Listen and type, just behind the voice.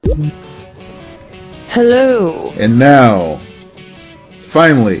Hello. And now,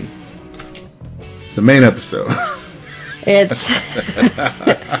 finally, the main episode. It's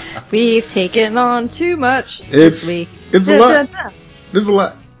we've taken on too much It's this week. a lot. There's a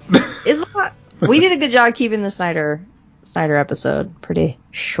lot. It's a lot. We did a good job keeping the Snyder episode pretty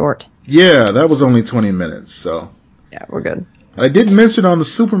short. Yeah, that was only 20 minutes, so. Yeah, we're good. I didn't mention on the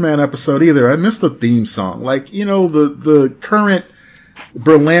Superman episode either. I missed the theme song. Like, you know, the current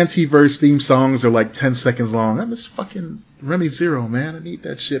Berlanti-verse theme songs are like 10 seconds long. I miss fucking Remy Zero, man. I need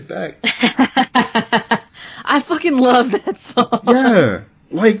that shit back. I fucking love that song. Yeah.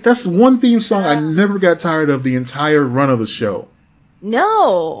 Like, that's one theme song I never got tired of the entire run of the show.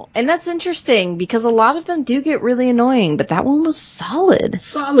 No. And that's interesting because a lot of them do get really annoying, but that one was solid.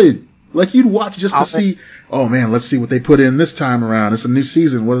 Solid. Like, you'd watch just to see, oh man, let's see what they put in this time around. It's a new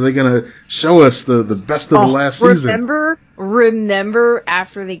season. What are they going to show us? The best of the last season. Remember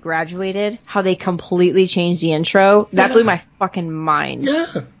after they graduated, how they completely changed the intro? That blew my fucking mind. Yeah.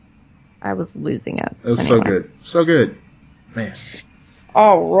 I was losing it. It was so good. So good. Man.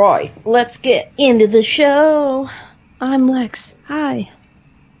 All right. Let's get into the show. I'm Lex. Hi.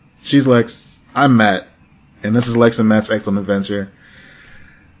 She's Lex. I'm Matt. And this is Lex and Matt's Excellent Adventure.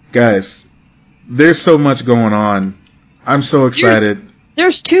 Guys, there's so much going on. I'm so excited.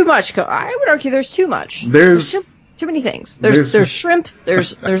 There's too much. I would argue there's too much. There's too many things. There's shrimp.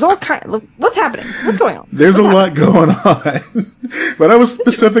 There's all kind. What's happening? What's going on? There's a lot going on. But I was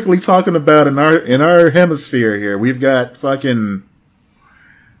specifically talking about in our hemisphere here. We've got fucking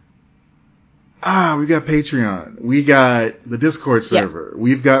we got Patreon. We got the Discord server. Yes.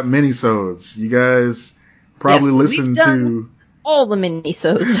 We've got minisodes. You guys probably listen to all the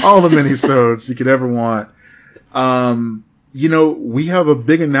minisodes. All the minisodes you could ever want. You know, we have a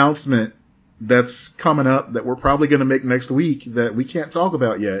big announcement that's coming up that we're probably going to make next week that we can't talk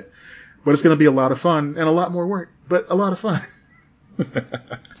about yet. But it's going to be a lot of fun and a lot more work, but a lot of fun.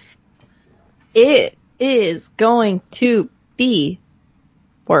 It is going to be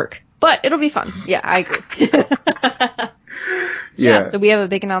work, but it'll be fun. Yeah, I agree. Yeah, so we have a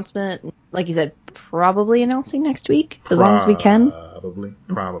big announcement, like you said, probably announcing next week, as long as we can.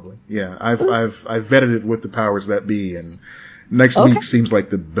 Probably. Yeah, I've vetted it with the powers that be, and next week seems like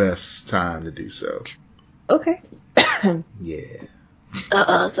the best time to do so. Okay.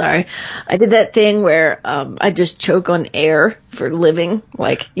 Yeah. Sorry. I did that thing where I just choke on air for living.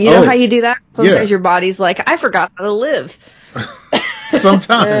 Like, you know how you do that? Sometimes your body's like, I forgot how to live.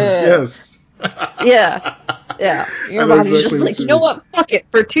 Sometimes, yes. Yeah. Your body's just like, you know what? Fuck it.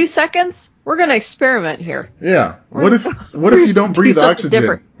 For 2 seconds, we're gonna experiment here. Yeah. What if you don't breathe oxygen?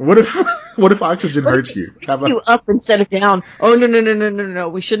 Different. What if oxygen hurts you? How about you up instead of down? Oh no.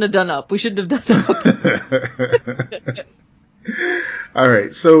 We shouldn't have done up. All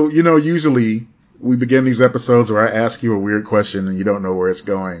right. So, you know, usually we begin these episodes where I ask you a weird question and you don't know where it's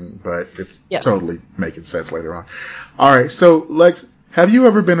going, but it's totally making sense later on. All right. So, Lex, have you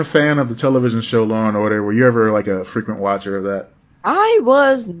ever been a fan of the television show Law and Order? Were you ever like a frequent watcher of that? I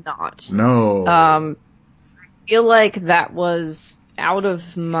was not. No. I feel like that was out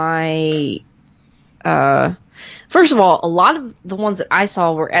of my, first of all, a lot of the ones that I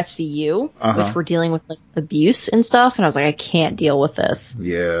saw were SVU, which were dealing with like abuse and stuff, and I was like, I can't deal with this.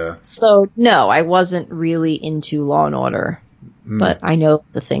 Yeah. So, no, I wasn't really into Law and Order, but I know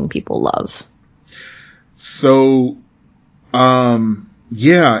the thing people love. So,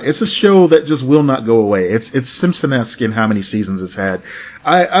 yeah, it's a show that just will not go away. It's Simpson-esque in how many seasons it's had.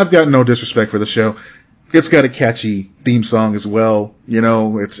 I've got no disrespect for the show. It's got a catchy theme song as well. You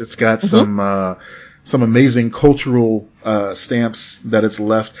know, it's got some amazing cultural stamps that it's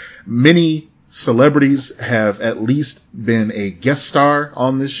left. Many celebrities have at least been a guest star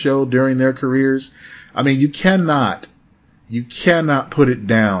on this show during their careers. I mean, you cannot put it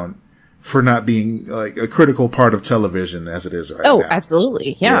down for not being like a critical part of television as it is right now. Oh,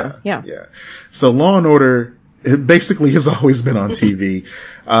 absolutely. Yeah. So Law and Order, it basically has always been on TV.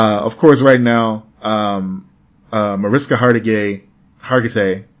 Of course, right now, Mariska Hargitay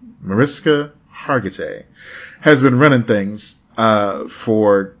has been running things,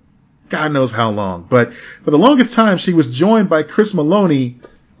 for God knows how long. But for the longest time, she was joined by Chris Maloney,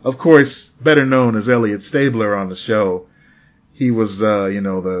 of course, better known as Elliot Stabler on the show. He was,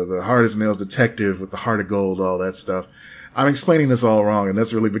 the hard as nails detective with the heart of gold, all that stuff. I'm explaining this all wrong, and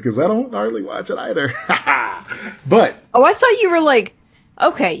that's really because I don't hardly watch it either. But I thought you were like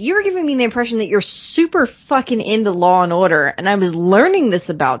Okay, you were giving me the impression that you're super fucking into Law and Order, and I was learning this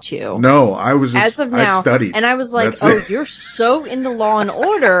about you. No, I was just, as of now, I studied. And I was like, you're so into Law and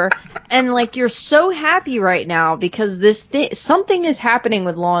Order, and like you're so happy right now because something is happening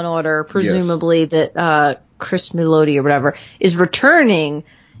with Law and Order, presumably that Chris Melody or whatever is returning,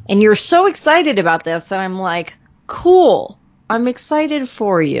 and you're so excited about this, and I'm like, cool. I'm excited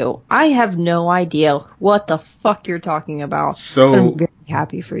for you. I have no idea what the fuck you're talking about. So, but I'm very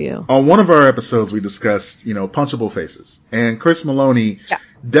happy for you. On one of our episodes, we discussed, punchable faces. And Chris Meloni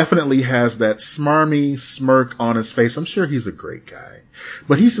definitely has that smarmy smirk on his face. I'm sure he's a great guy.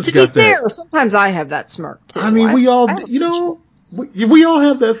 But he's just got that. To be fair, sometimes I have that smirk, too. I mean, we all, we all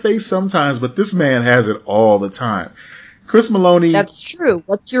have that face sometimes, but this man has it all the time. Chris Meloni. That's true.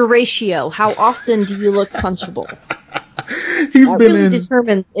 What's your ratio? How often do you look punchable? That really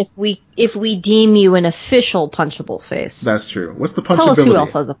determines if we deem you an official punchable face. That's true. What's the punchability? Tell us who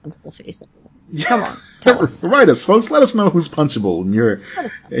else has a punchable face. Come on, tell us. Write us, folks. Let us know who's punchable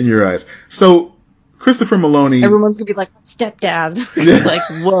in your eyes. So, Christopher Meloni. Everyone's gonna be like, stepdad. Like,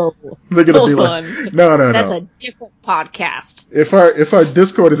 whoa. They're gonna be like, no. That's a different podcast. If our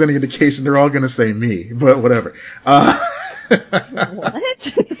Discord is any indication, they're all gonna say me. But whatever. What?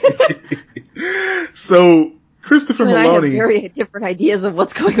 So. Christopher Meloni. I have very different ideas of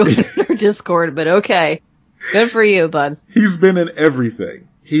what's going on in our Discord, but okay. Good for you, bud. He's been in everything.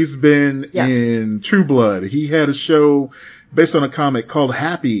 He's been in True Blood. He had a show based on a comic called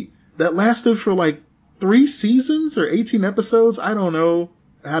Happy that lasted for like 3 seasons or 18 episodes. I don't know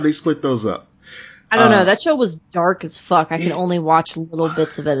how they split those up. I don't know. That show was dark as fuck. I can only watch little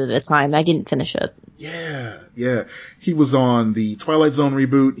bits of it at a time. I didn't finish it. Yeah. He was on the Twilight Zone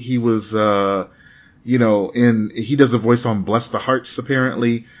reboot. He was, he does a voice on Bless the Hearts,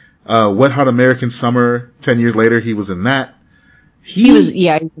 apparently. Wet Hot American Summer, 10 years later, he was in that. He was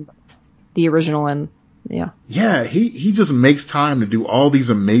in both. The original and, yeah. Yeah, he just makes time to do all these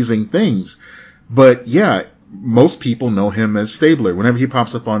amazing things. But yeah, most people know him as Stabler. Whenever he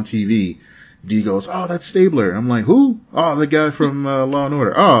pops up on TV, Dee goes, "Oh, that's Stabler." I'm like, "Who?" "Oh, the guy from Law and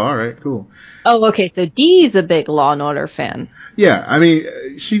Order." "Oh, all right, cool." Oh, okay. So Dee's a big Law and Order fan. Yeah, I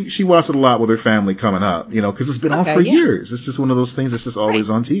mean, she watched it a lot with her family coming up, because it's been on for years. It's just one of those things that's just always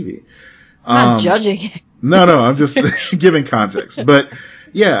on TV. I'm not judging it. No, I'm just giving context. But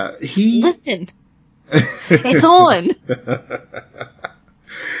yeah, listen. It's on.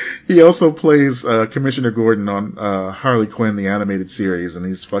 He also plays Commissioner Gordon on Harley Quinn, the animated series, and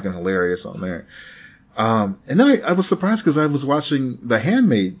he's fucking hilarious on there. And then I was surprised because I was watching The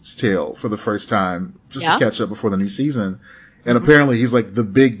Handmaid's Tale for the first time just to catch up before the new season. And apparently he's like the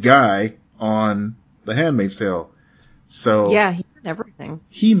big guy on The Handmaid's Tale. So yeah, he's in everything.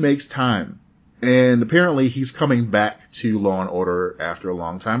 He makes time. And apparently he's coming back to Law and Order after a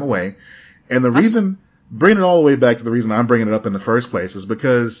long time away. And the reason, bringing it all the way back to the reason I'm bringing it up in the first place is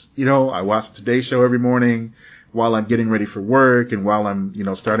because, I watch the Today Show every morning while I'm getting ready for work and while I'm,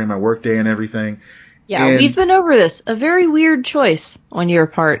 starting my work day and everything. Yeah, and we've been over this. A very weird choice on your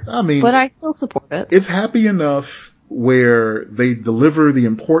part. I mean, but I still support it. It's happy enough where they deliver the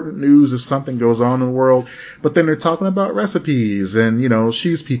important news if something goes on in the world, but then they're talking about recipes and,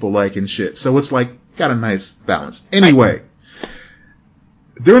 shoes people like and shit. So it's like, got a nice balance. Anyway,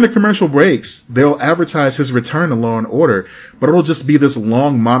 during the commercial breaks, they'll advertise his return to Law and Order, but it'll just be this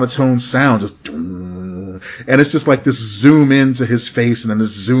long monotone sound, and it's just like this zoom into his face and then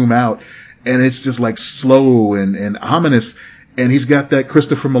this zoom out. And it's just like slow and ominous. And he's got that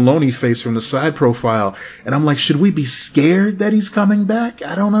Christopher Meloni face from the side profile. And I'm like, should we be scared that he's coming back?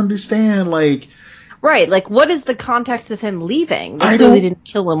 I don't understand. Right. Like, what is the context of him leaving? They really didn't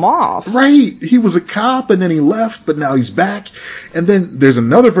kill him off. Right. He was a cop and then he left, but now he's back. And then there's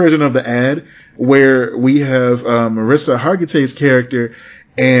another version of the ad where we have Marissa Hargitay's character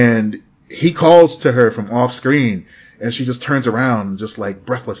and he calls to her from off screen. And she just turns around, just like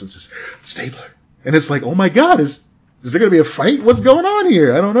breathless, and says, "Stabler." And it's like, oh my God, is there going to be a fight? What's going on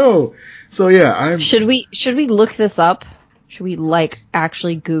here? I don't know. So yeah, Should we look this up? Should we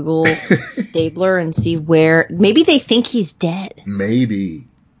actually Google Stabler and see where? Maybe they think he's dead. Maybe.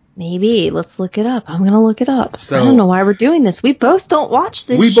 Let's look it up. I'm going to look it up. So, I don't know why we're doing this. We both don't watch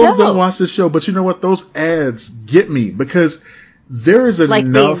this show. We both don't watch this show, but you know what? Those ads get me because there is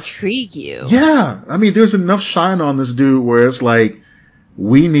enough. They intrigue you. Yeah. I mean, there's enough shine on this dude where it's like,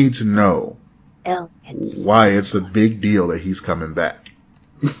 we need to know why it's a big deal that he's coming back.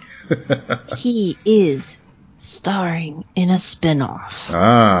 He is starring in a spinoff.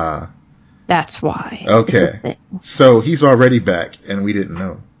 Ah. That's why. Okay. So he's already back and we didn't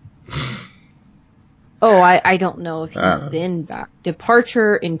know. Oh, I don't know if he's been back.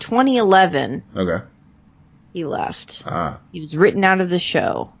 Departure in 2011. Okay. He left. He was written out of the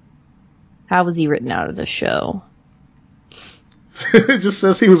show. How was he written out of the show? It just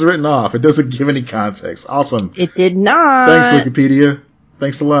says he was written off. It doesn't give any context. Awesome. It did not. Thanks, Wikipedia.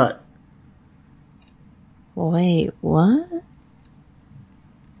 Thanks a lot. Wait, what?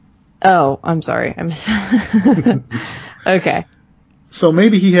 Oh, I'm sorry. Okay. So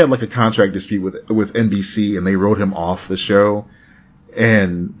maybe he had like a contract dispute with NBC and they wrote him off the show.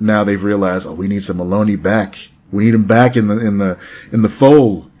 And now they've realized, we need some Maloney back. We need him back in the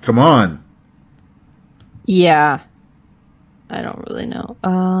fold. Come on. Yeah. I don't really know.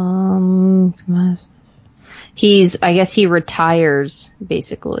 I guess he retires,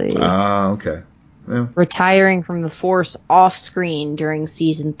 basically. Okay. Yeah. Retiring from the Force off screen during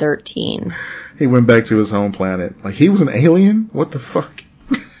season 13. He went back to his home planet. Like, he was an alien? What the fuck?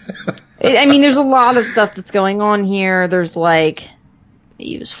 I mean, there's a lot of stuff that's going on here. There's like,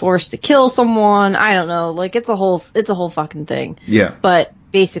 he was forced to kill someone. I don't know. Like, it's a whole fucking thing. Yeah. But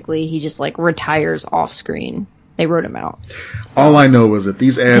basically, he just like retires off screen. They wrote him out. So, all I know is that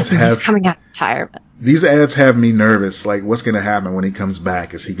these ads he's coming out of retirement. These ads have me nervous. Like, what's going to happen when he comes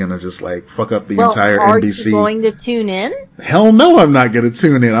back? Is he going to just like fuck up the entire NBC? Are you going to tune in? Hell no, I'm not going to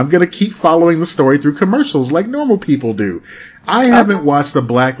tune in. I'm going to keep following the story through commercials like normal people do. I haven't watched The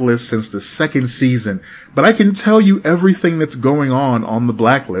Blacklist since the second season, but I can tell you everything that's going on the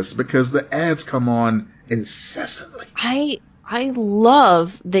Blacklist because the ads come on incessantly. I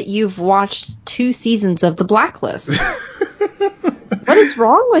love that you've watched 2 seasons of The Blacklist. What is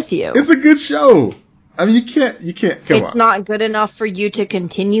wrong with you? It's a good show. I mean, you can't, come on. It's not good enough for you to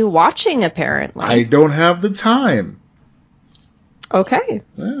continue watching, apparently. I don't have the time. Okay.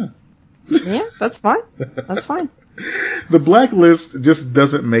 Yeah. Yeah, that's fine. That's fine. The Blacklist just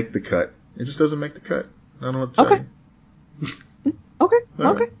doesn't make the cut. It just doesn't make the cut. I don't know what to tell you. Okay.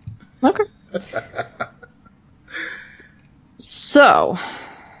 Okay. So,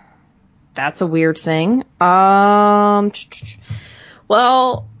 that's a weird thing. Well,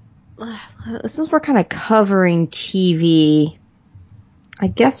 since we're kind of covering TV, I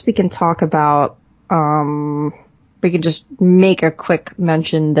guess we can talk about, we can just make a quick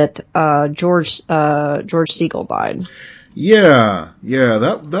mention that, George Segal died. Yeah,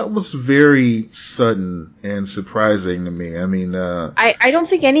 that was very sudden and surprising to me. I mean, I don't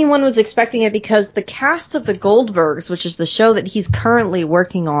think anyone was expecting it because the cast of the Goldbergs, which is the show that he's currently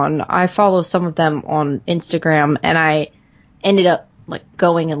working on, I follow some of them on Instagram, and I ended up like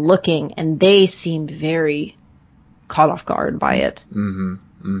going and looking, and they seemed very caught off guard by it. Mm-hmm,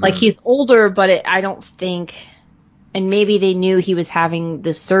 mm-hmm. Like, he's older, but I don't think, and maybe they knew he was having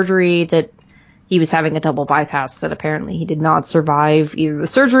this surgery, that he was having a double bypass, that apparently he did not survive either the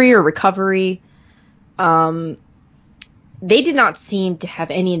surgery or recovery. They did not seem to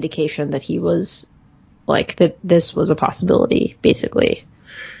have any indication that he was, like, that this was a possibility, basically.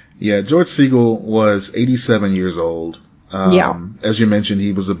 Yeah, George Segal was 87 years old. As you mentioned,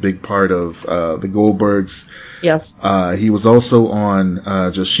 he was a big part of the Goldbergs. Yes. He was also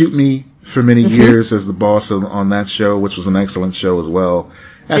on Just Shoot Me for many years as the boss on that show, which was an excellent show as well.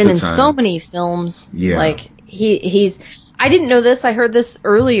 Been in so many films. Yeah. Like, he's, I didn't know this, I heard this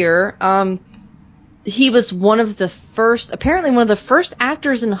earlier. He was apparently one of the first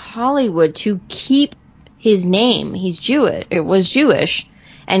actors in Hollywood to keep his name. He's Jewish. It was Jewish,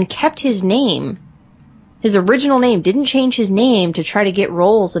 and kept his name. His original name, didn't change his name to try to get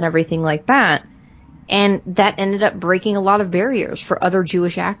roles and everything like that. And that ended up breaking a lot of barriers for other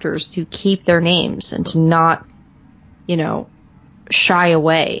Jewish actors to keep their names and to not, shy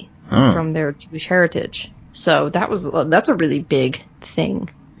away from their Jewish heritage. So that's a really big thing.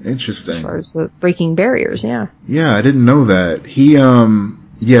 Interesting. As far as the breaking barriers, yeah. Yeah, I didn't know that.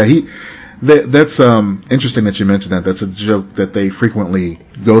 That's interesting that you mentioned that. That's a joke that they frequently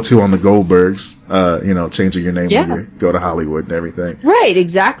go to on the Goldbergs, changing your name when you go to Hollywood and everything. Right,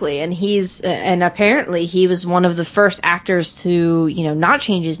 exactly. And and apparently he was one of the first actors to, not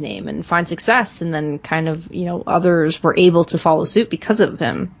change his name and find success, and then kind of, others were able to follow suit because of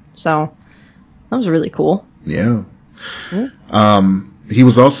him. So that was really cool. Yeah. He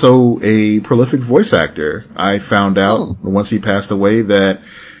was also a prolific voice actor. I found out once he passed away that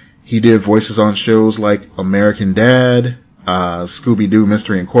he did voices on shows like American Dad, Scooby-Doo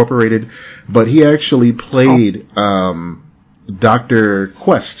Mystery Incorporated, but he actually played Dr.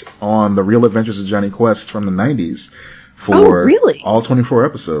 Quest on The Real Adventures of Johnny Quest from the 90s for all 24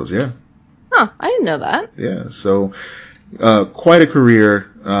 episodes, yeah. Huh, I didn't know that. Yeah, so quite a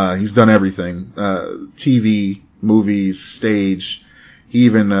career. He's done everything. TV, movies, stage. He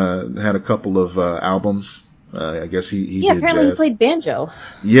even had a couple of albums. I guess he did apparently jazz. he played banjo.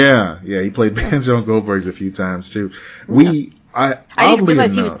 Yeah, he played banjo on Goldbergs a few times too. I didn't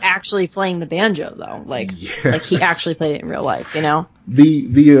realize he was actually playing the banjo though. Like he actually played it in real life, you know?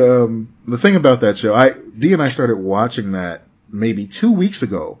 The thing about that show, Dee and I started watching that maybe 2 weeks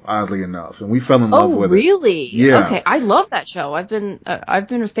ago, oddly enough, and we fell in love with it. Oh, really? Yeah. Okay, I love that show. I've been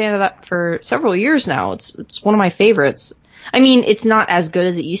a fan of that for several years now. It's one of my favorites. I mean, it's not as good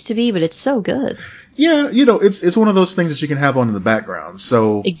as it used to be, but it's so good. Yeah, it's one of those things that you can have on in the background.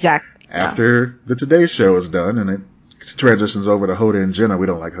 So exactly. After the Today Show is done and it transitions over to Hoda and Jenna, we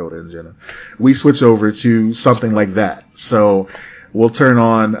don't like Hoda and Jenna. We switch over to something like that. So we'll turn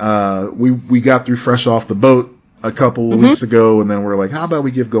on. We got through Fresh Off the Boat a couple weeks ago, and then we're like, how about we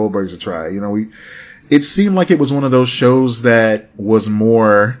give Goldbergs a try? It seemed like it was one of those shows that was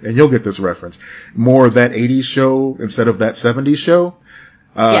more, and you'll get this reference, more that 80s show instead of that 70s show.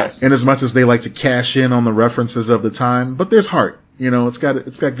 Yes. And as much as they like to cash in on the references of the time, but there's heart. It's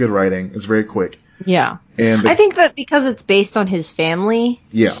got good writing. It's very quick. Yeah. And I think that because it's based on his family,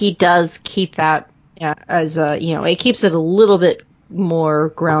 he does keep that as it keeps it a little bit more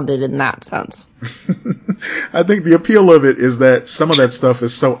grounded in that sense. I think the appeal of it is that some of that stuff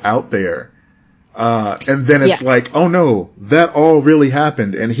is so out there. And then it's like, oh no, that all really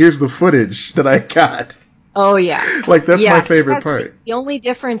happened. And here's the footage that I got. Oh yeah. Like that's my favorite part. The only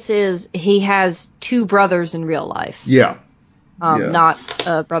difference is he has two brothers in real life. Yeah. Not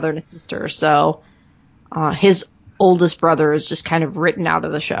a brother and a sister. So, his oldest brother is just kind of written out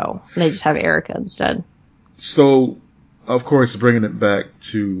of the show. And they just have Erica instead. So, of course, bringing it back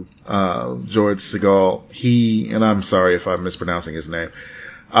to George Segal, and I'm sorry if I'm mispronouncing his name.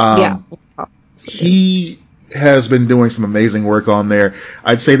 He has been doing some amazing work on there.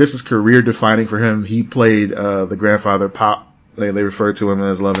 I'd say this is career defining for him. He played the grandfather Pop. They refer to him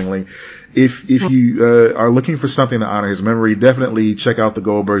as lovingly. If you are looking for something to honor his memory, definitely check out the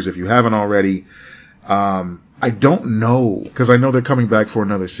Goldbergs if you haven't already. I don't know, because I know they're coming back for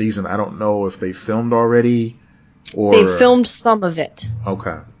another season. I don't know if they filmed already or... They filmed some of it.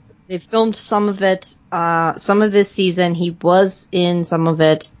 Okay. They filmed some of it, some of this season. He was in some of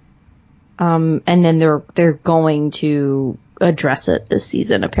it. And then they're going to address it this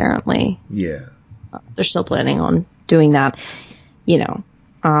season, apparently. Yeah. They're still planning on doing that.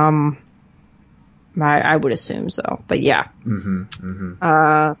 I would assume so, but yeah.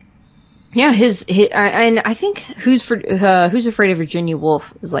 Yeah, and I think Who's Afraid of Virginia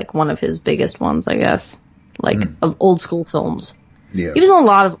Woolf is like one of his biggest ones, I guess, of old school films. Yeah. He was in a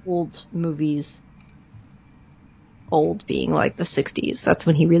lot of old movies. Old being like the 60s. That's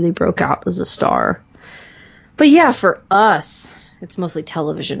when he really broke out as a star. But yeah, for us, it's mostly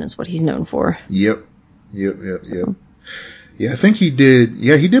television is what he's known for. Yep. Yeah, I think he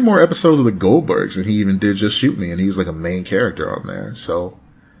did more episodes of the Goldbergs than he even did Just Shoot Me, and he was like a main character on there. So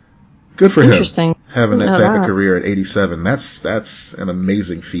good for him. Interesting. Having that type of career at 87. That's an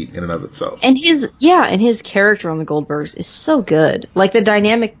amazing feat in and of itself. And his character on the Goldbergs is so good. Like the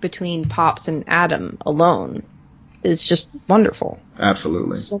dynamic between Pops and Adam alone is just wonderful.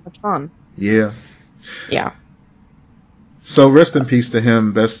 Absolutely. It's so much fun. Yeah. Yeah. So rest in peace to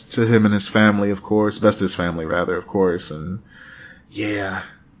him. Best to him and his family, of course. Best to his family, rather, of course. And yeah,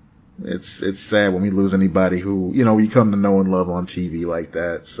 it's sad when we lose anybody who, we come to know and love on TV like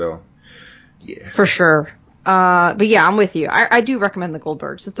that. So yeah. For sure. But yeah, I'm with you. I do recommend the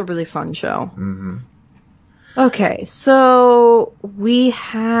Goldbergs. It's a really fun show. Mm-hmm. Okay, so we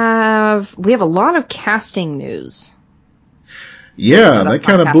have a lot of casting news. Yeah, that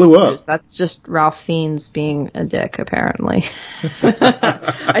kind of blew up. That's just Ralph Fiennes being a dick, apparently.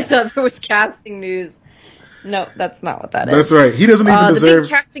 I thought there was casting news. No, that's not what that is. That's right. He doesn't even deserve... The big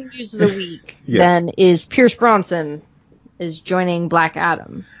casting news of the week, then, is Pierce Brosnan is joining Black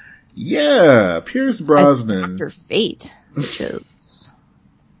Adam. Yeah, Pierce Brosnan. As Dr. Fate, which is...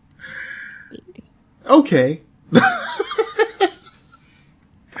 Okay.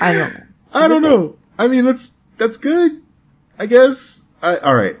 I don't know. I don't know. I mean, that's good, I guess.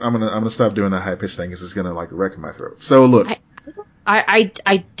 All right. I'm gonna stop doing that high pitched thing because it's gonna wreck my throat. So look, I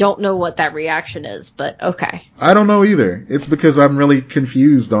don't know what that reaction is, but okay. I don't know either. It's because I'm really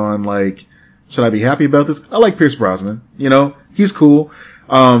confused on should I be happy about this? I like Pierce Brosnan. He's cool.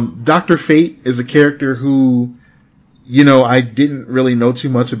 Dr. Fate is a character who, I didn't really know too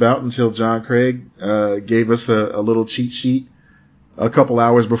much about until John Craig gave us a little cheat sheet a couple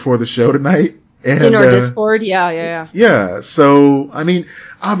hours before the show tonight. And, in our Discord? Yeah. Yeah. So, I mean,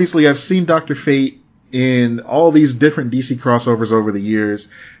 obviously I've seen Dr. Fate in all these different DC crossovers over the years.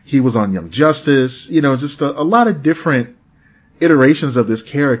 He was on Young Justice, just a lot of different iterations of this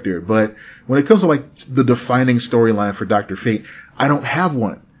character, but when it comes to like the defining storyline for Dr. Fate, I don't have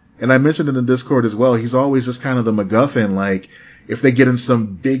one. And I mentioned it in Discord as well. He's always just kind of the MacGuffin. Like, if they get in some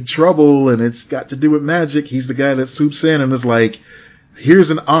big trouble and it's got to do with magic, he's the guy that swoops in and is like,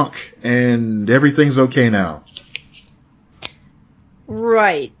 here's an Ankh and everything's okay now.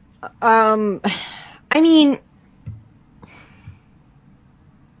 Right. I mean,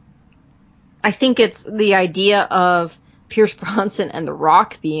 I think it's the idea of Pierce Brosnan and The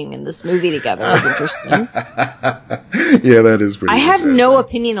Rock being in this movie together is interesting. Yeah, that is pretty I have interesting. no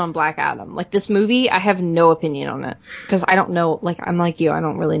opinion on Black Adam. Like, this movie, I have no opinion on it. Because I don't know, like, I'm like you, I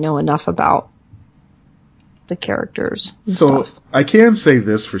don't really know enough about the characters and So, stuff. I can say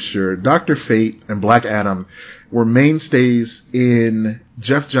this for sure. Dr. Fate and Black Adam were mainstays in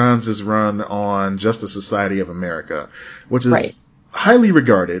Jeff Johns' run on Justice Society of America, which is Right. highly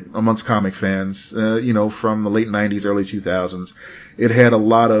regarded amongst comic fans, from the late 90s, early 2000s. It had a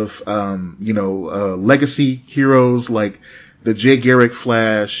lot of, legacy heroes like the Jay Garrick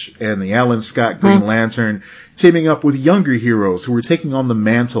Flash and the Alan Scott Green Lantern teaming up with younger heroes who were taking on the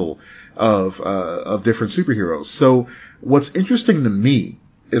mantle of different superheroes. So what's interesting to me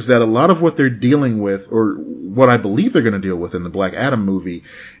is that a lot of what they're dealing with, or what I believe they're going to deal with in the Black Adam movie,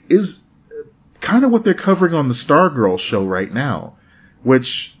 is kind of what they're covering on the Stargirl show right now,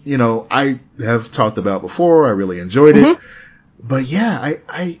 which, I have talked about before. I really enjoyed it. But yeah,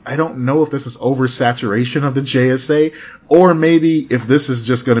 I don't know if this is oversaturation of the JSA, or maybe if this is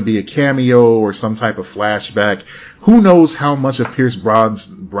just going to be a cameo or some type of flashback. Who knows how much of Pierce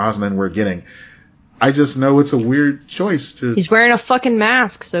Brosnan we're getting. I just know it's a weird choice to... He's wearing a fucking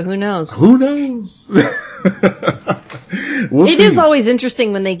mask, so who knows? Who knows? We'll see. It is always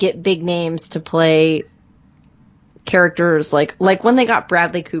interesting when they get big names to play characters, like when they got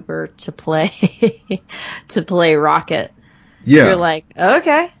Bradley Cooper to play Rocket. Yeah. You're like,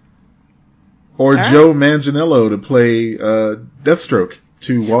 okay. Or all Joe Manganiello to play Deathstroke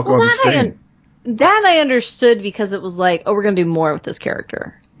to walk on the screen. That I understood because it was like, oh, we're going to do more with this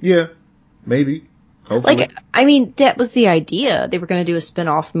character. Yeah, maybe. Hopefully. Like, I mean, that was the idea. They were going to do a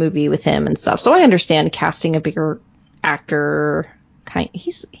spin-off movie with him and stuff. So I understand casting a bigger actor. I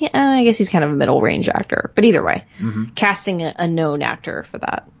guess he's kind of a middle-range actor. But either way, casting a known actor for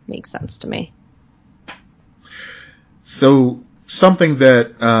that makes sense to me. So something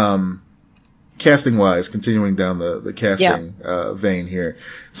that, casting-wise, continuing down the casting vein here,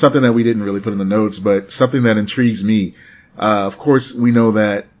 something that we didn't really put in the notes, but something that intrigues me. Of course, we know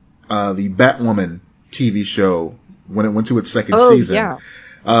that the Batwoman TV show, when it went to its second season,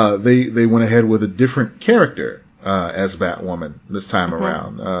 they went ahead with a different character as Batwoman this time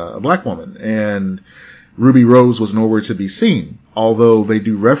around, a black woman, and Ruby Rose was nowhere to be seen. Although they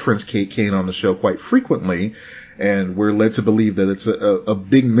do reference Kate Kane on the show quite frequently, and we're led to believe that it's a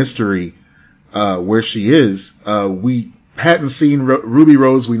big mystery where she is. We hadn't seen Ruby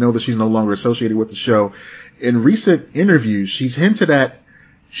Rose. We know that she's no longer associated with the show. In recent interviews, she's hinted at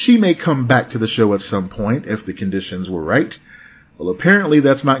she may come back to the show at some point if the conditions were right. Well, apparently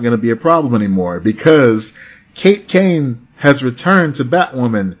that's not going to be a problem anymore because Kate Kane has returned to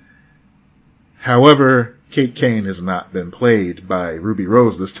Batwoman. However, Kate Kane has not been played by Ruby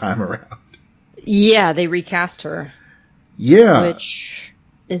Rose this time around. Yeah, they recast her. Yeah. Which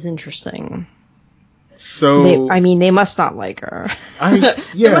is interesting. So they must not like her.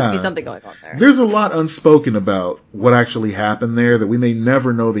 There must be something going on there. There's a lot unspoken about what actually happened there that we may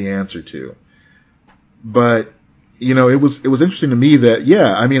never know the answer to. But, it was interesting to me that,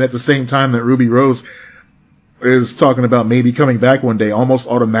 at the same time that Ruby Rose is talking about maybe coming back one day, almost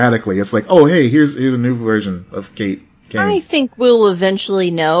automatically, it's like, oh, hey, here's a new version of Kate Kane. I think we'll eventually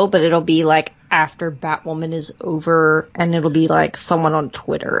know, but it'll be like after Batwoman is over, and it'll be like someone on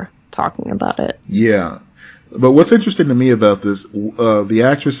Twitter talking about it. Yeah. But what's interesting to me about this, the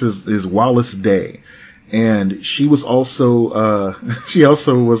actress is Wallace Day, and she was also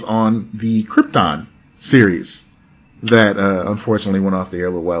was on the Krypton series that unfortunately went off the air a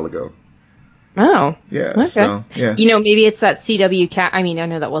little while ago. Oh. Yeah. Okay. So, yeah. Maybe it's that CW I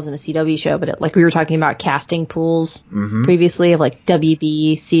know that wasn't a CW show, but like we were talking about casting pools previously of like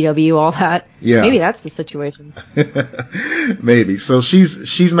WB, CW, all that. Yeah. Maybe that's the situation. Maybe. So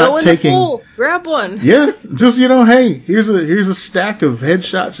she's not Go in taking. The pool. Grab one. Yeah. Just hey, here's a stack of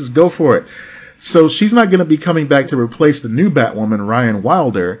headshots. Just go for it. So she's not going to be coming back to replace the new Batwoman, Ryan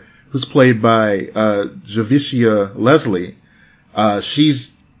Wilder, who's played by Javicia Leslie.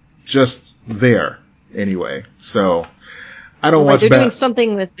 She's just there anyway. So I don't watch. They're doing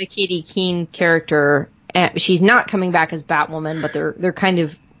something with the Katie Keene character. She's not coming back as Batwoman, but they're kind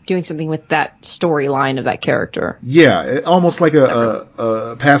of doing something with that storyline of that character. Yeah, almost like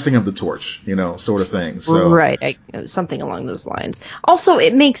a passing of the torch, sort of thing. So right, something along those lines. Also,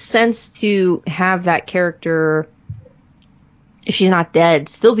 it makes sense to have that character, if she's not dead,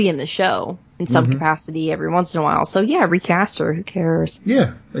 still be in the show in some capacity every once in a while. So yeah, recast her. Who cares?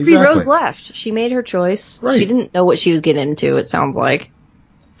 Yeah, exactly. Rose left. She made her choice. Right. She didn't know what she was getting into, it sounds like.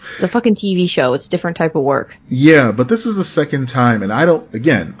 It's a fucking TV show. It's a different type of work. Yeah, but this is the second time, and I don't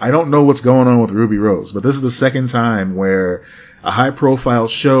know what's going on with Ruby Rose, but this is the second time where a high-profile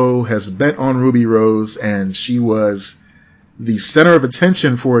show has bet on Ruby Rose, and she was the center of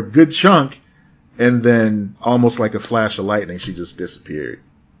attention for a good chunk, and then almost like a flash of lightning, she just disappeared.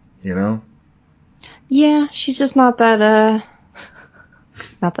 Yeah, she's just not that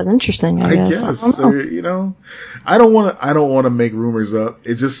interesting, I guess. I don't want to make rumors up.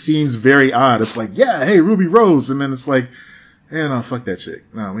 It just seems very odd. It's like, yeah, hey, Ruby Rose, and then it's like, yeah, no, fuck that chick.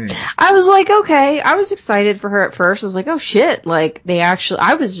 No, man. I was like, okay. I was excited for her at first. I was like, oh shit. Like,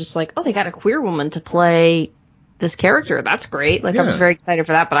 I was just like, oh, they got a queer woman to play this character. That's great. Like, yeah. I was very excited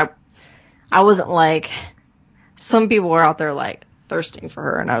for that, but I wasn't like, some people were out there like thirsting for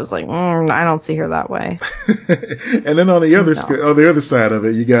her, and I was like, I don't see her that way. And then on the other side of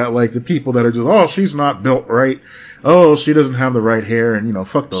it, you got like the people that are just, oh, she's not built right. Oh, she doesn't have the right hair, and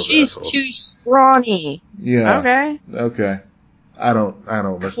fuck those She's assholes. too scrawny. Yeah. Okay. I don't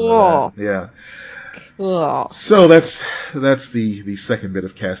listen to that. Yeah. Cool. So that's the second bit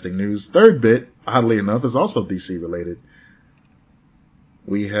of casting news. Third bit, oddly enough, is also DC related.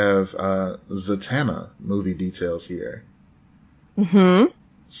 We have Zatanna movie details here. Mm-hmm.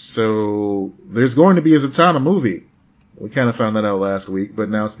 So there's going to be a Zatanna movie. We kind of found that out last week, but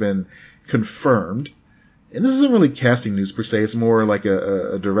now it's been confirmed. And this isn't really casting news per se. It's more like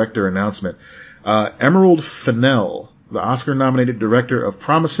a director announcement. Emerald Fennell, the Oscar-nominated director of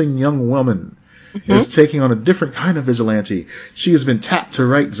Promising Young Woman, is taking on a different kind of vigilante. She has been tapped to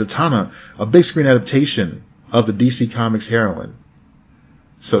write Zatanna, a big screen adaptation of the DC Comics heroine.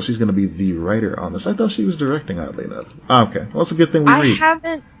 So she's going to be the writer on this. I thought she was directing, oddly enough. Okay. Well, it's a good thing we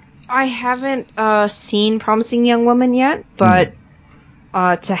read. I haven't seen Promising Young Woman yet, but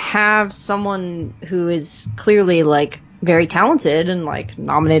to have someone who is clearly like very talented and like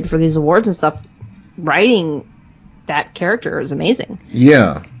nominated for these awards and stuff writing that character is amazing.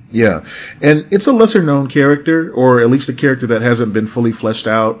 Yeah. Yeah. And it's a lesser known character, or at least a character that hasn't been fully fleshed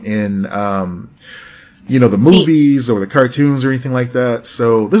out in the movies or the cartoons or anything like that.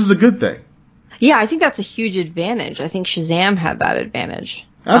 So this is a good thing. Yeah, I think that's a huge advantage. I think Shazam had that advantage.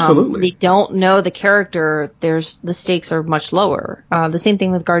 Absolutely. They don't know the character. The stakes are much lower. The same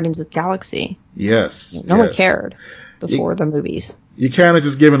thing with Guardians of the Galaxy. Yes. No one cared before the movies. You kind of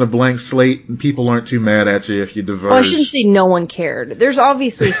just given a blank slate, and people aren't too mad at you if you diverge. Well, I shouldn't say no one cared. There's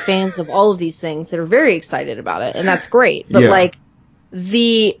obviously fans of all of these things that are very excited about it, and that's great. But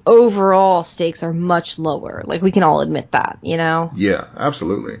the overall stakes are much lower. Like, we can all admit that, Yeah,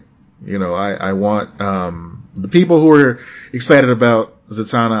 absolutely. I want the people who are excited about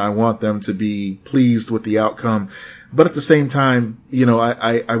Zatanna, I want them to be pleased with the outcome. But at the same time,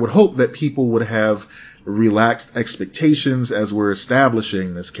 I would hope that people would have relaxed expectations as we're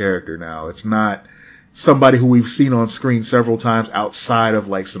establishing this character now. It's not somebody who we've seen on screen several times outside of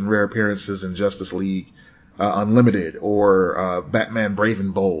like some rare appearances in Justice League Unlimited or Batman Brave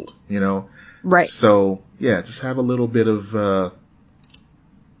and Bold, Right. So, yeah, just have a little bit of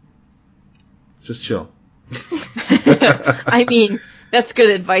just chill. I mean, that's good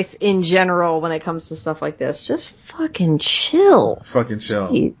advice in general when it comes to stuff like this. Just fucking chill. Fucking chill.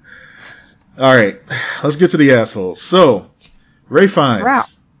 Jeez. All right, let's get to the assholes. So, Ray Fiennes.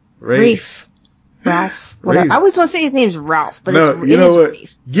 Ralph. I always want to say his name's Ralph, but no, you know what?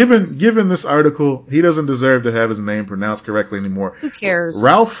 Rafe. Given this article, he doesn't deserve to have his name pronounced correctly anymore. Who cares?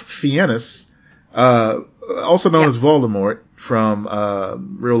 Ralph Fiennes, also known as Voldemort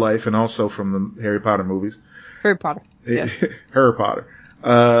from real life and also from the Harry Potter movies. Harry Potter. Yeah. Harry Potter.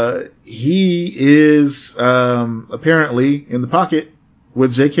 He is apparently in the pocket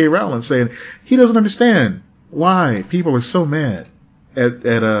with J.K. Rowling, saying he doesn't understand why people are so mad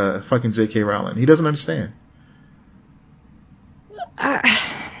at fucking J.K. Rowling. He doesn't understand. I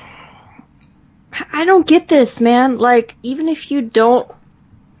don't get this, man. Like, even if you don't,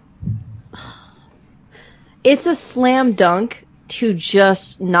 it's a slam dunk to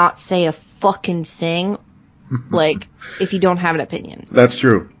just not say a fucking thing. Like, if you don't have an opinion. That's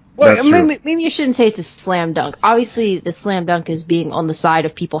true. Well, maybe I shouldn't say it's a slam dunk. Obviously, the slam dunk is being on the side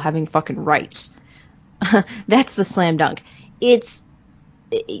of people having fucking rights. That's the slam dunk.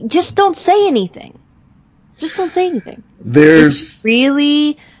 Just don't say anything. Just don't say anything. There's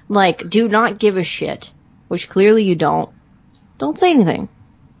really like, do not give a shit, which clearly you don't say anything.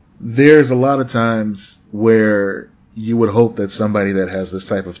 There's a lot of times where you would hope that somebody that has this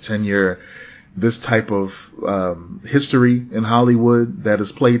type of tenure, this type of history in Hollywood, that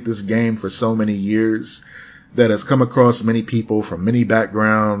has played this game for so many years, that has come across many people from many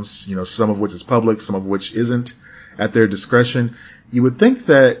backgrounds, some of which is public, some of which isn't, at their discretion. You would think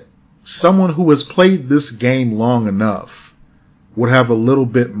that someone who has played this game long enough would have a little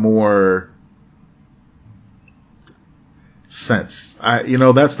bit more sense.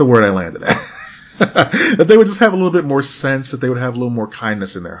 That's the word I landed at. That they would just have a little bit more sense, that they would have a little more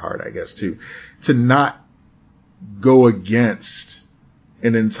kindness in their heart, I guess, to not go against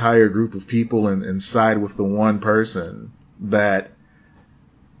an entire group of people and side with the one person that,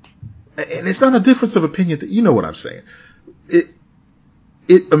 and it's not a difference of opinion, that you know what I'm saying.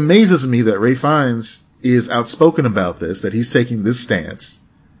 It amazes me that Ralph Fiennes is outspoken about this, that he's taking this stance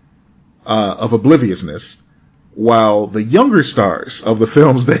of obliviousness, while the younger stars of the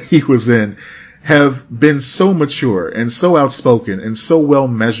films that he was in have been so mature and so outspoken and so well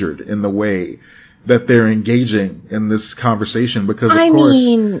measured in the way that they're engaging in this conversation, because of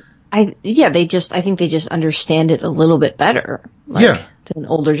course, I think they just understand it a little bit better, than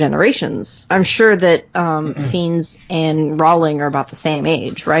older generations. I'm sure that Fiennes and Rawling are about the same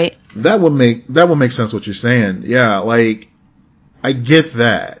age, right? That would make sense what you're saying. Yeah, like, I get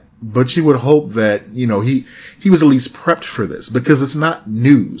that, but you would hope that he was at least prepped for this, because it's not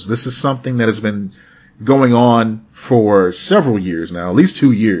news. This is something that has been going on for several years now, at least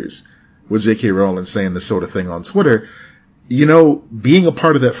 2 years, with J.K. Rowling saying this sort of thing on Twitter. Being a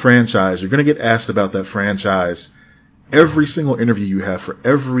part of that franchise, you're going to get asked about that franchise every single interview you have for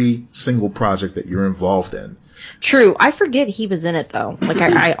every single project that you're involved in. True. I forget he was in it, though. Like,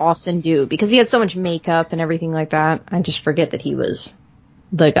 I often do, because he had so much makeup and everything like that. I just forget that he was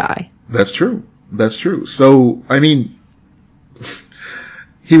the guy. That's true. So, I mean,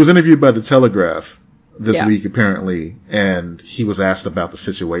 he was interviewed by The Telegraph this week, apparently, and he was asked about the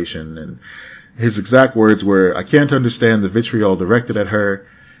situation, and his exact words were, "I can't understand the vitriol directed at her.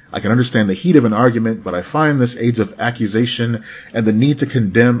 I can understand the heat of an argument, but I find this age of accusation and the need to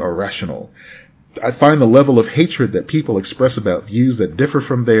condemn irrational. I find the level of hatred that people express about views that differ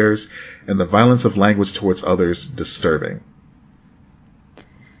from theirs and the violence of language towards others disturbing."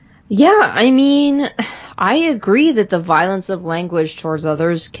 Yeah, I mean, I agree that the violence of language towards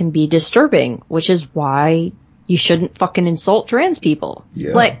others can be disturbing, which is why you shouldn't fucking insult trans people.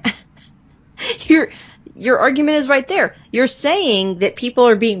 Yeah. Like, your argument is right there. You're saying that people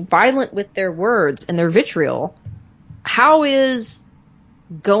are being violent with their words and their vitriol. How is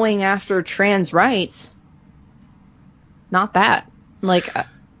going after trans rights not that? Like,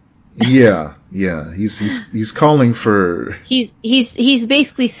 yeah. He's calling for. He's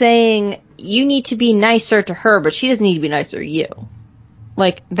basically saying you need to be nicer to her, but she doesn't need to be nicer to you.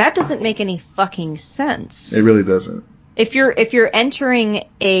 Like, that doesn't make any fucking sense. It really doesn't. If you're entering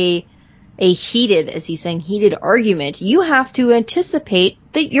a heated, as he's saying, heated argument, you have to anticipate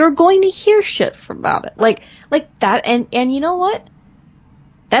that you're going to hear shit about it. Like that, and you know what?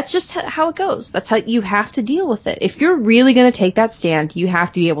 That's just how it goes. That's how you have to deal with it. If you're really going to take that stand, you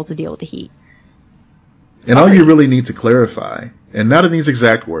have to be able to deal with the heat. And all you really need to clarify, and not in these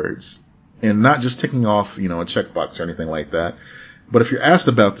exact words, and not just ticking off, a checkbox or anything like that, but if you're asked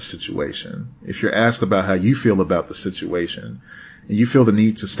about the situation, if you're asked about how you feel about the situation, and you feel the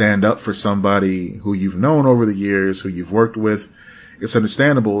need to stand up for somebody who you've known over the years, who you've worked with, it's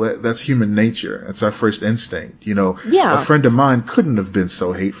understandable. That's human nature. That's our first instinct. A friend of mine couldn't have been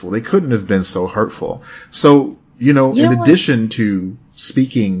so hateful. They couldn't have been so hurtful. So, in addition to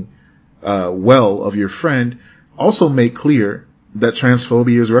speaking well of your friend, also make clear that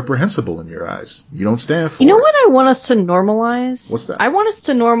transphobia is reprehensible in your eyes. You don't stand for it. You know what I want us to normalize? What's that? I want us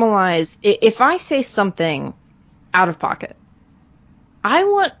to normalize, if I say something out of pocket, I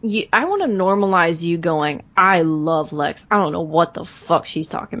want to normalize you going, "I love Lex. I don't know what the fuck she's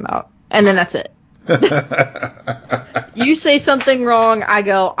talking about." And then that's it. You say something wrong, I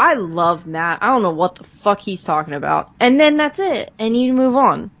go, "I love Matt. I don't know what the fuck he's talking about." And then that's it. And you move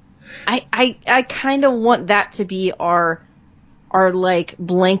on. I kind of want that to be our like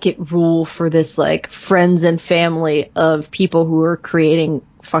blanket rule for this, like, friends and family of people who are creating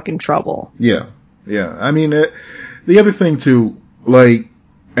fucking trouble. Yeah. I mean, the other thing too, like,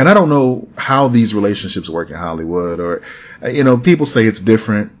 and I don't know how these relationships work in Hollywood, or, people say it's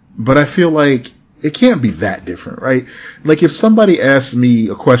different, but I feel like it can't be that different, right? Like, if somebody asks me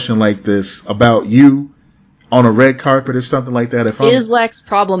a question like this about you on a red carpet or something like that, is Lex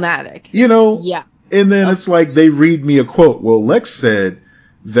problematic? Yeah. And then it's like they read me a quote. Well, Lex said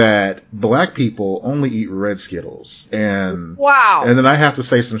that black people only eat red Skittles. And wow. And then I have to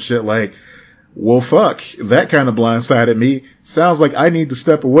say some shit like, well, fuck, that kind of blindsided me. Sounds like I need to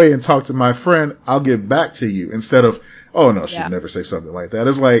step away and talk to my friend. I'll get back to you, instead of, oh no, she'd never say something like that.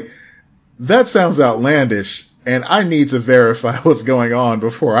 It's like, that sounds outlandish, and I need to verify what's going on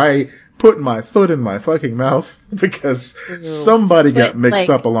before I put my foot in my fucking mouth, because somebody got mixed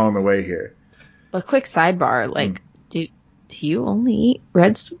up along the way here. A quick sidebar, like, do you only eat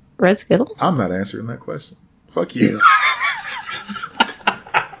red Skittles? I'm not answering that question. Fuck you.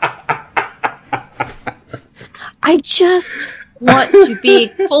 I just want to be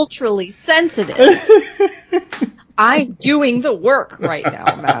culturally sensitive. I'm doing the work right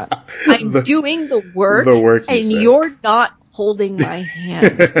now, Matt. I'm doing the work, and you're not holding my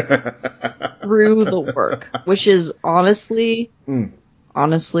hand through the work, which is honestly a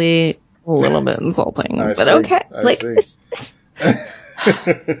little bit insulting. But okay,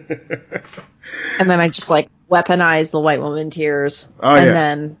 and then I just like weaponize the white woman tears,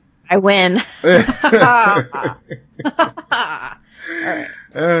 then I win. All right.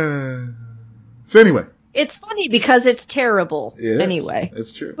 So anyway. It's funny because it's terrible. Anyway.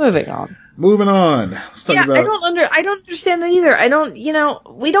 It's true. Moving on. Let's talk about... I don't understand that either. you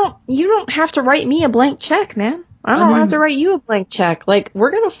don't have to write me a blank check, man. I don't have to write you a blank check. Like,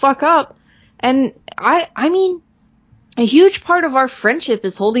 we're gonna fuck up. And I mean, a huge part of our friendship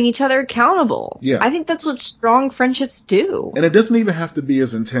is holding each other accountable. Yeah. I think that's what strong friendships do. And it doesn't even have to be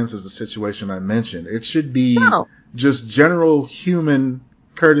as intense as the situation I mentioned. It should be just general human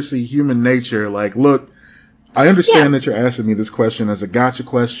courtesy, human nature. Like, look, I understand that you're asking me this question as a gotcha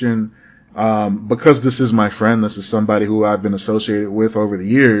question, because this is my friend. This is somebody who I've been associated with over the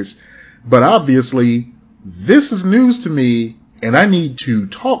years. But obviously, this is news to me, and I need to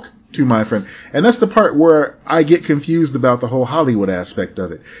talk to my friend. And that's the part where I get confused about the whole Hollywood aspect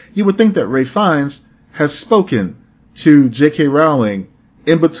of it. You would think that Ralph Fiennes has spoken to J.K. Rowling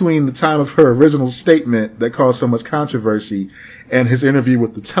in between the time of her original statement that caused so much controversy and his interview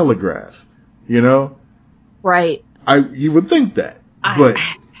with the Telegraph, you know? Right. You would think that, but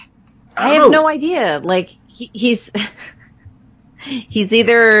I have no idea. Like, he's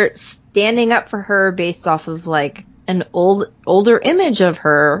either standing up for her based off of like an older image of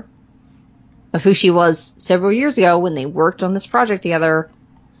her, of who she was several years ago when they worked on this project together,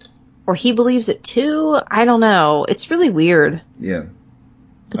 or he believes it too. I don't know. It's really weird. Yeah.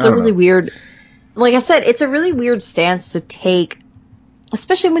 It's a really weird, like I said, it's a really weird stance to take,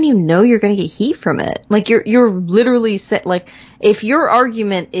 especially when you know you're going to get heat from it. Like, you're literally like, if your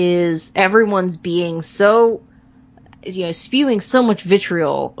argument is everyone's being so, spewing so much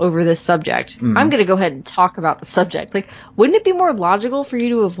vitriol over this subject, I'm going to go ahead and talk about the subject. Like, wouldn't it be more logical for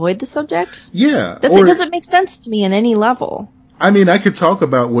you to avoid the subject? Yeah. It doesn't make sense to me in any level. I mean, I could talk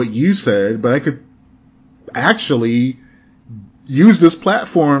about what you said, but I could actually use this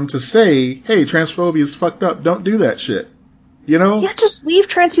platform to say, hey, transphobia is fucked up. Don't do that shit. You know? Yeah, just leave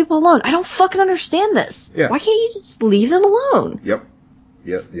trans people alone. I don't fucking understand this. Yeah. Why can't you just leave them alone? Yep.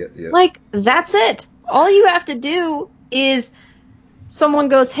 Like, that's it. All you have to do is someone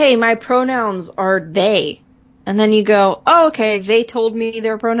goes, hey, my pronouns are they. And then you go, oh, okay, they told me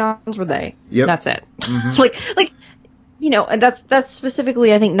their pronouns were they. Yep. That's it. Mm-hmm. like, and that's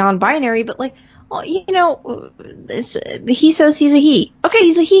specifically, I think, non-binary, but like, well, he says he's a he. Okay,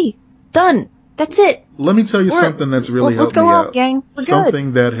 he's a he. Done. That's it. Let me tell you something that's really helped me out. Gang. We're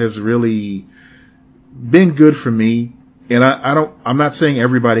something good. that has really been good for me. And I'm not saying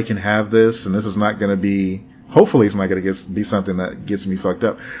everybody can have this, and this is not going to be, hopefully it's not going to be something that gets me fucked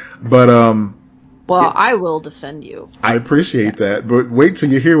up. But, I will defend you. I appreciate that, but wait till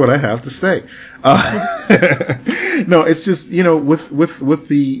you hear what I have to say. No, it's just,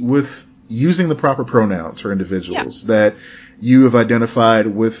 with using the proper pronouns for individuals that you have identified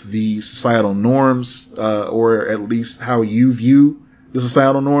with the societal norms, or at least how you view the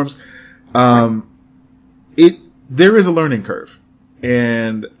societal norms, there is a learning curve,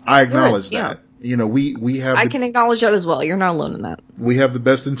 and I acknowledge that. We have. I can acknowledge that as well. You're not alone in that. We have the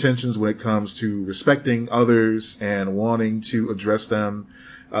best intentions when it comes to respecting others and wanting to address them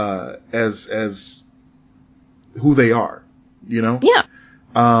as who they are. Yeah.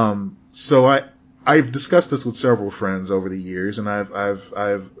 So I've discussed this with several friends over the years, and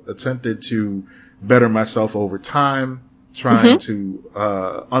I've attempted to better myself over time, trying to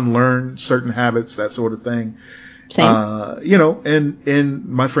unlearn certain habits, that sort of thing. Same. And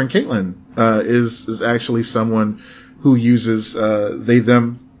my friend Caitlin is actually someone who uses they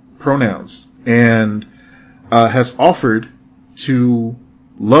them pronouns, and has offered to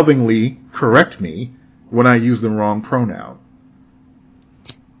lovingly correct me when I use the wrong pronoun.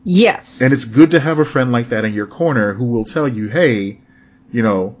 Yes. And it's good to have a friend like that in your corner who will tell you, hey, you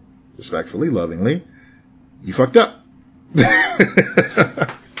know, respectfully, lovingly, you fucked up.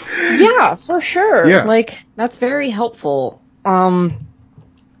 Yeah, for sure. Yeah. Like, that's very helpful. Yeah.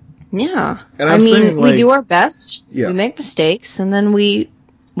 And I mean, we do our best. Yeah. We make mistakes, and then we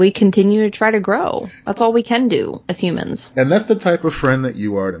continue to try to grow. That's all we can do as humans. And that's the type of friend that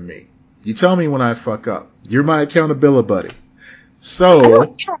you are to me. You tell me when I fuck up. You're my accountability buddy. So I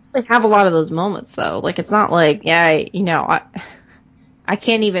don't really have a lot of those moments, though. Like, it's not like, I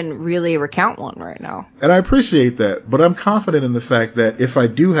can't even really recount one right now. And I appreciate that, but I'm confident in the fact that if I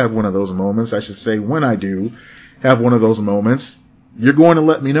do have one of those moments, I should say when I do have one of those moments, you're going to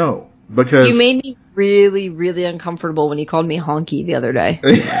let me know. Because you made me really, really uncomfortable when you called me honky the other day.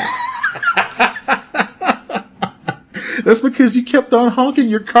 That's because you kept on honking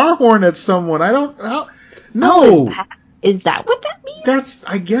your car horn at someone. No. Oh, is that what that means?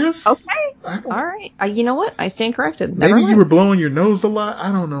 I guess. Okay. All right. You know what? I stand corrected. Never Maybe mind. you were blowing your nose a lot.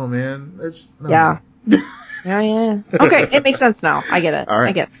 I don't know, man. No. Yeah. Yeah. Okay. It makes sense now. I get it. All right.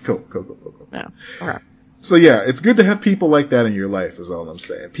 I get it. Cool. Yeah. Okay. So yeah, it's good to have people like that in your life is all I'm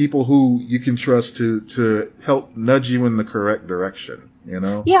saying. People who you can trust to help nudge you in the correct direction, you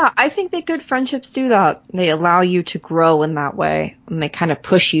know? Yeah, I think that good friendships do that. They allow you to grow in that way, and they kind of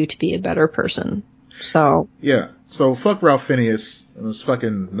push you to be a better person. So. Yeah. So fuck Ralph Phineas and his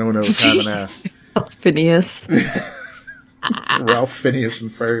fucking no-nose having ass. Phineas. Ralph Phineas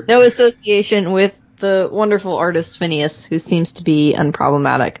and Ferb. No association with the wonderful artist Phineas, who seems to be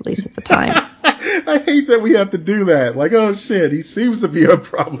unproblematic, at least at the time. I hate that we have to do that. Like, oh shit, he seems to be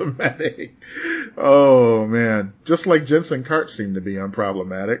unproblematic. Oh man. Just like Jensen Karp seemed to be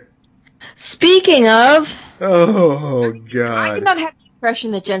unproblematic. Speaking of... Oh god. I did not have the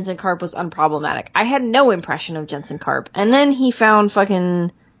impression that Jensen Karp was unproblematic. I had no impression of Jensen Karp. And then he found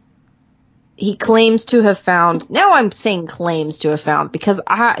fucking... He claims to have found... Now I'm saying claims to have found, because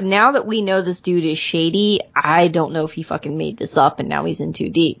now that we know this dude is shady, I don't know if he fucking made this up and now he's in too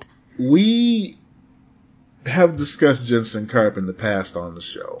deep. We have discussed Jensen Karp in the past on the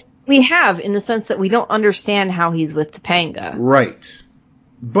show. We have, in the sense that we don't understand how he's with Topanga. Right.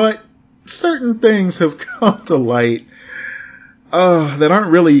 But certain things have come to light that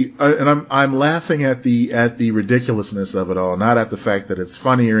aren't really, and I'm laughing at the ridiculousness of it all, not at the fact that it's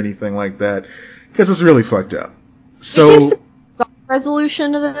funny or anything like that, because it's really fucked up. So there seems to be some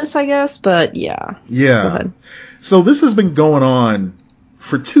resolution to this, I guess, but yeah. Yeah. Go ahead. So this has been going on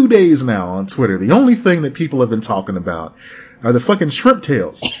for 2 days now on Twitter. The only thing that people have been talking about are the fucking shrimp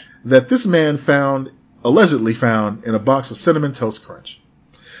tails that this man allegedly found in a box of Cinnamon Toast Crunch.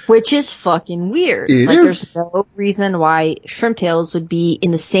 Which is fucking weird. It is. There's no reason why shrimp tails would be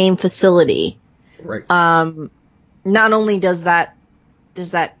in the same facility. Right. Not only does that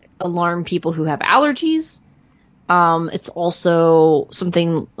alarm people who have allergies, it's also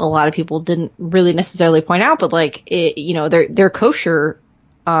something a lot of people didn't really necessarily point out, but like, they're kosher.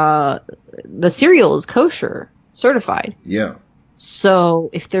 The cereal is kosher certified. Yeah. So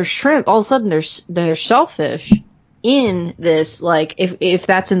if there's shrimp, all of a sudden there's shellfish in this, like, if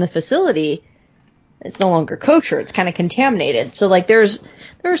that's in the facility, it's no longer kosher. It's kind of contaminated. So like there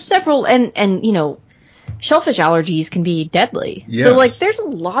are several, and shellfish allergies can be deadly. Yes. So like there's a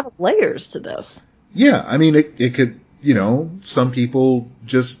lot of layers to this. Yeah. I mean, it could, some people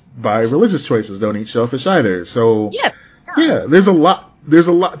just by religious choices don't eat shellfish either. So Yes. Yeah, there's a lot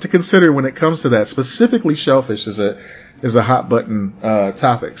to consider when it comes to that. Specifically, shellfish is a hot button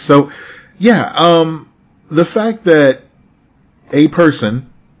topic. So, yeah, the fact that a person,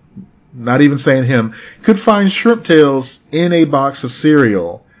 not even saying him, could find shrimp tails in a box of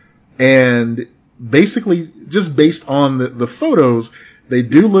cereal, and basically just based on the photos, they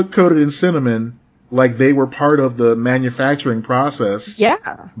do look coated in cinnamon, like they were part of the manufacturing process.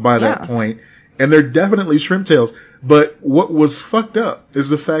 Yeah. By that point. And they're definitely shrimp tails. But what was fucked up is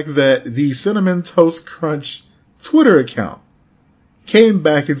the fact that the Cinnamon Toast Crunch Twitter account came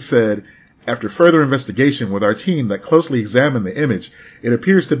back and said, after further investigation with our team that closely examined the image, it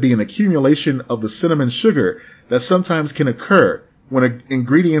appears to be an accumulation of the cinnamon sugar that sometimes can occur when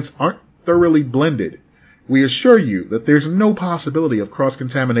ingredients aren't thoroughly blended. We assure you that there's no possibility of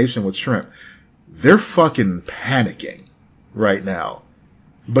cross-contamination with shrimp. They're fucking panicking right now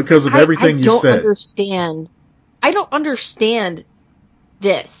because of everything you said. I don't understand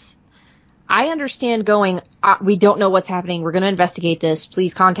this. I understand going, we don't know what's happening. We're going to investigate this.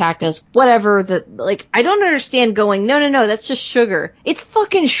 Please contact us. Whatever. I don't understand going, no, that's just sugar. It's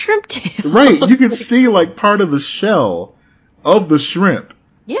fucking shrimp tails. Right. You can see like part of the shell of the shrimp.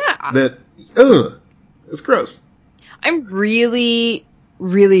 Yeah. It's gross. I'm really,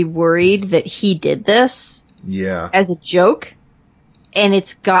 really worried that he did this as a joke, and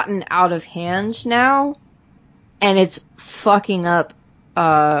it's gotten out of hand now, and it's fucking up,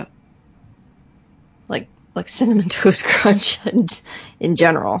 like Cinnamon Toast Crunch and in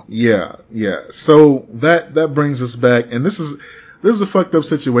general. Yeah. So that brings us back, and this is a fucked up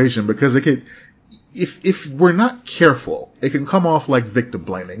situation because it could, if we're not careful, it can come off like victim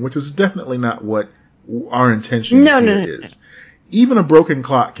blaming, which is definitely not what our intention is. Even a broken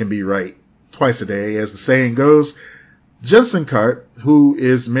clock can be right twice a day, as the saying goes. Jensen Cart, who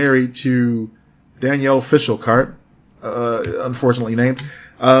is married to Danielle Fishel Cart, unfortunately named,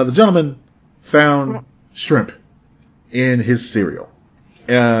 the gentleman found shrimp in his cereal.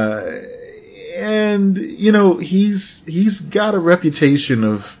 And, you know, he's got a reputation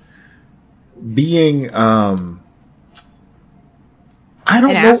of being, I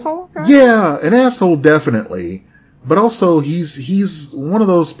don't know. Asshole? Yeah, an asshole, definitely. But also, he's one of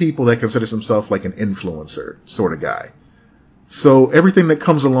those people that considers himself like an influencer sort of guy. So everything that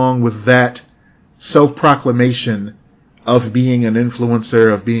comes along with that self-proclamation of being an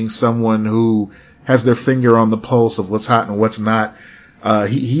influencer, of being someone who has their finger on the pulse of what's hot and what's not.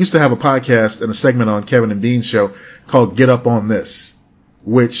 He used to have a podcast and a segment on Kevin and Bean's show called Get Up On This,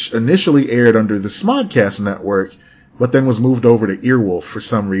 which initially aired under the Smodcast network, but then was moved over to Earwolf for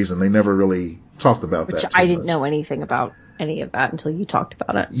some reason. They never really talked about that. Which I didn't know anything about any of that until you talked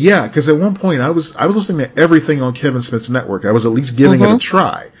about it. Yeah, because at one point I was listening to everything on Kevin Smith's network. I was at least giving it a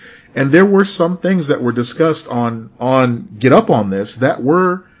try. And there were some things that were discussed on Get Up On This that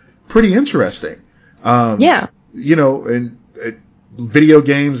were pretty interesting. You know, and video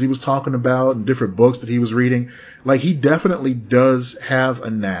games he was talking about and different books that he was reading. Like, he definitely does have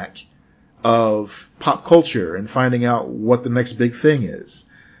a knack of pop culture and finding out what the next big thing is.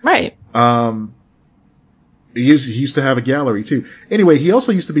 Right. He used to have a gallery too. Anyway, he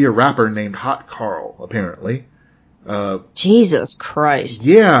also used to be a rapper named Hot Carl, apparently. Jesus Christ.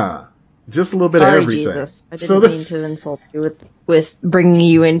 Yeah. Just a little bit of everything. Jesus. I didn't mean to insult you with bringing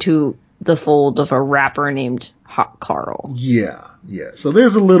you into the fold of a rapper named Hot Carl. Yeah. So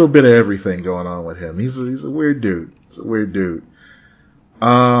there's a little bit of everything going on with him. He's a weird dude.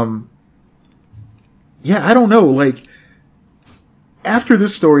 Yeah, I don't know. Like, after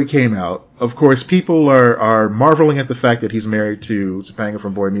this story came out, of course, people are marveling at the fact that he's married to Topanga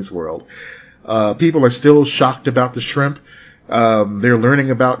from Boy Meets World. People are still shocked about the shrimp. They're learning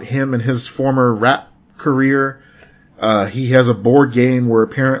about him and his former rap career. He has a board game where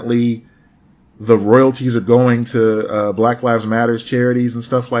apparently the royalties are going to Black Lives Matters charities and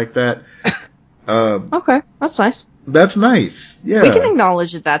stuff like that. Okay, that's nice. That's nice. Yeah. We can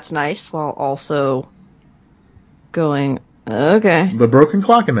acknowledge that that's nice while also going, okay. The broken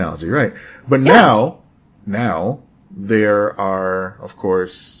clock analogy, right. But now there are, of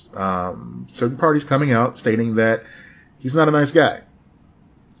course, certain parties coming out stating that he's not a nice guy.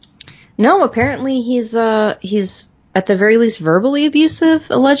 No, apparently he's at the very least verbally abusive,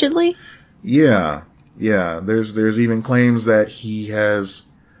 allegedly. Yeah. There's even claims that he has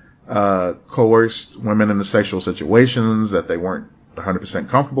coerced women into sexual situations that they weren't 100%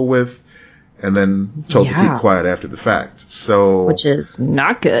 comfortable with, and then told to keep quiet after the fact. So, which is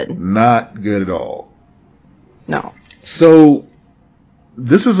not good. Not good at all. No. So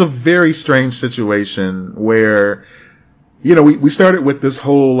this is a very strange situation where, you know, we started with this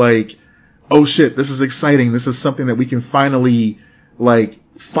whole like, oh shit, this is exciting. This is something that we can finally like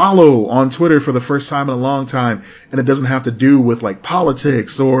follow on Twitter for the first time in a long time. And it doesn't have to do with like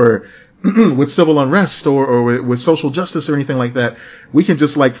politics or with civil unrest or with social justice or anything like that. We can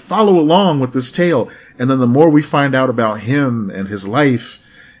just like follow along with this tale. And then the more we find out about him and his life,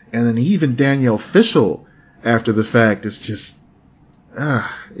 and then even Danielle Fishel after the fact, it's just,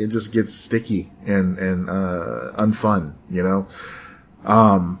 it just gets sticky and unfun, you know?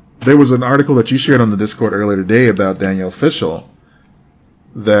 There was an article that you shared on the Discord earlier today about Danielle Fishel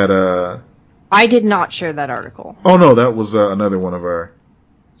that, I did not share that article. Oh no, that was another one of our.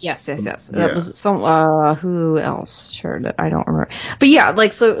 Yes. That was some, who else shared it? I don't remember. But yeah,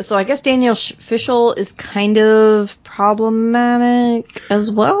 like, so I guess Danielle Fishel is kind of problematic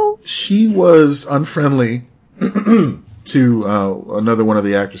as well. She was unfriendly to, another one of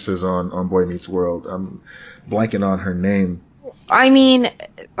the actresses on Boy Meets World. I'm blanking on her name. I mean,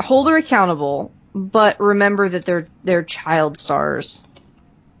 hold her accountable, but remember that they're child stars.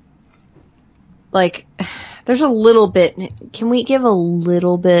 Like, there's a little bit, can we give a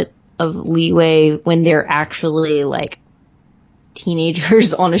little bit of leeway when they're actually, like,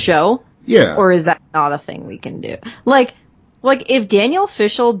 teenagers on a show? Yeah. Or is that not a thing we can do? Like if Danielle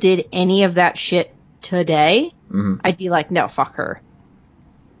Fishel did any of that shit today, I'd be like, no, fuck her.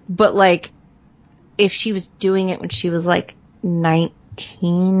 But like, if she was doing it when she was like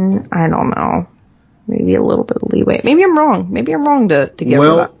 19, I don't know. Maybe a little bit of leeway. Maybe I'm wrong. Maybe I'm wrong to give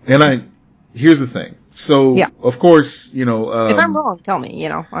her that. And here's the thing. So, yeah. Of course, you know, if I'm wrong, tell me, you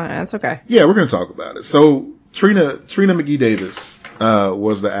know, that's okay. Yeah, we're going to talk about it. So, Trina McGee Davis,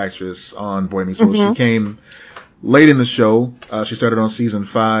 was the actress on Boy Meets World. She came late in the show. She started on season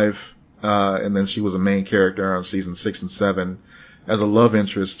 5, and then she was a main character on season 6 and 7 as a love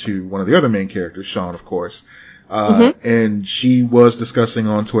interest to one of the other main characters, Sean, of course. And she was discussing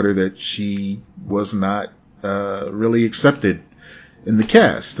on Twitter that she was not, really accepted in the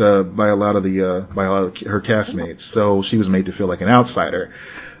cast, by a lot of her castmates. So she was made to feel like an outsider.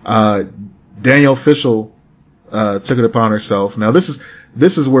 Danielle Fishel, took it upon herself. Now this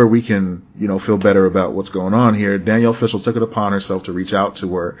is where we can, you know, feel better about what's going on here. Danielle Fishel took it upon herself to reach out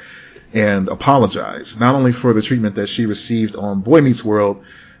to her and apologize, not only for the treatment that she received on Boy Meets World,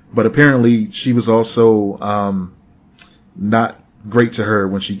 but apparently she was also, not great to her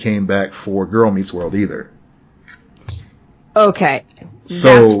when she came back for Girl Meets World either. Okay.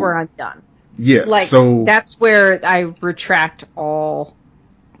 So, that's where I'm done. Yeah. Like, so that's where I retract all,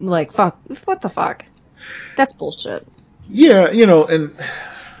 like, fuck, what the fuck? That's bullshit. Yeah, you know, and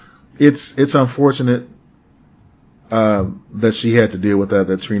it's unfortunate, that she had to deal with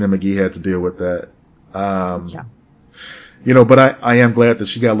that Trina McGee had to deal with that. Yeah. You know, but I am glad that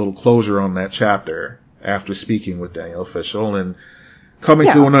she got a little closure on that chapter after speaking with Danielle Fishel and coming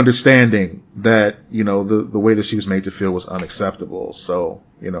to an understanding that, you know, the way that she was made to feel was unacceptable. So,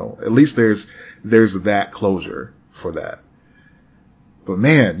 you know, at least there's that closure for that. But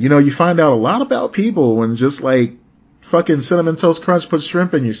man, you know, you find out a lot about people when just like fucking Cinnamon Toast Crunch puts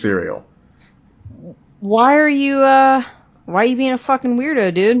shrimp in your cereal. Why are you being a fucking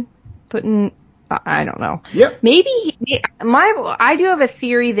weirdo, dude? I don't know. Yep. Maybe I do have a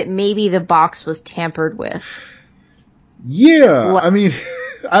theory that maybe the box was tampered with. Yeah, I mean,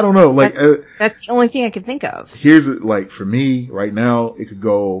 I don't know. Like, that's the only thing I can think of. Here's like for me right now, it could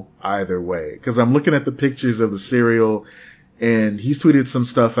go either way because I'm looking at the pictures of the cereal, and he's tweeted some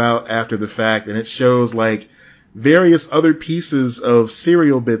stuff out after the fact, and it shows like various other pieces of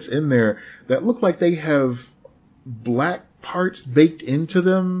cereal bits in there that look like they have black parts baked into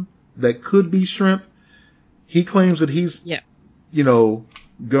them that could be shrimp. He claims that he's, you know,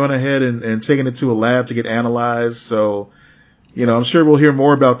 going ahead and taking it to a lab to get analyzed. So, you know, I'm sure we'll hear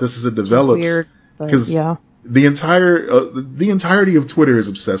more about this as it develops. Weird, because the entirety of Twitter is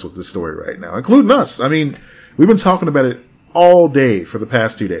obsessed with this story right now, including us. I mean, we've been talking about it all day for the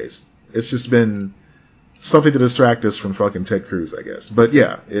past 2 days. It's just been something to distract us from fucking Ted Cruz, I guess. But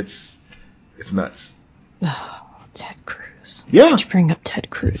yeah, it's nuts. Oh, Ted Cruz. Yeah. Why'd you bring up Ted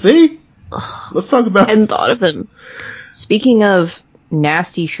Cruz? See? Let's talk about. I hadn't thought of him. Speaking of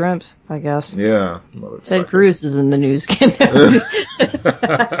nasty shrimp, I guess. Yeah. Ted Cruz is in the news again.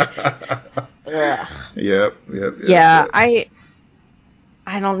 Yep. Yeah,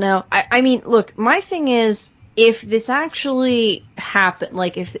 I don't know. I mean, look, my thing is, if this actually happened,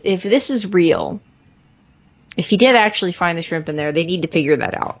 like if this is real, if he did actually find the shrimp in there, they need to figure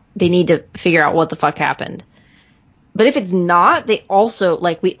that out. They need to figure out what the fuck happened. But if it's not, we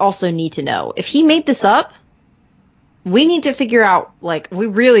also need to know. If he made this up, we need to figure out, like, we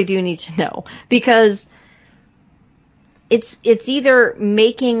really do need to know. Because it's either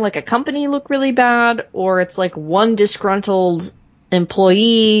making, like, a company look really bad, or it's, like, one disgruntled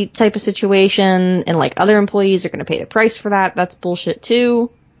employee type of situation, and, like, other employees are going to pay the price for that. That's bullshit, too.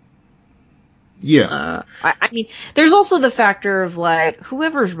 Yeah. I mean, there's also the factor of, like,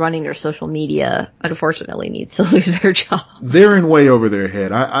 whoever's running their social media, unfortunately, needs to lose their job. They're in way over their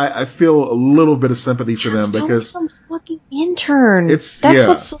head. I feel a little bit of sympathy for them because some fucking intern. That's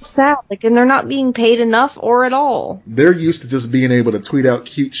what's so sad. Like, and they're not being paid enough or at all. They're used to just being able to tweet out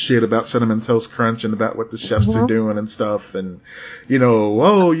cute shit about Cinnamon Toast Crunch and about what the chefs are doing and stuff. And, you know,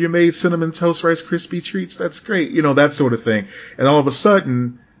 oh, you made Cinnamon Toast Rice Krispie treats. That's great. You know, that sort of thing. And all of a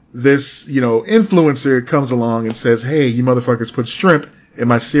sudden, this, you know, influencer comes along and says, hey, you motherfuckers put shrimp in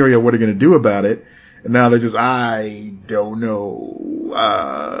my cereal. What are you going to do about it? And now they're just, I don't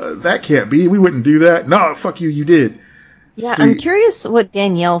know. That can't be. We wouldn't do that. No, fuck you. You did. Yeah, I'm curious what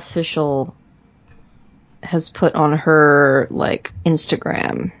Danielle Fishel has put on her, like,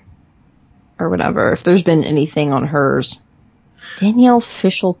 Instagram or whatever. If there's been anything on hers. Danielle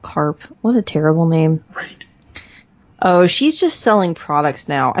Fishel Carp. What a terrible name. Right. Oh, she's just selling products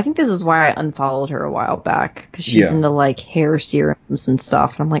now. I think this is why I unfollowed her a while back, because she's into, like, hair serums and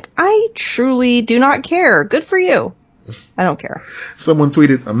stuff. And I'm like, I truly do not care. Good for you. I don't care. Someone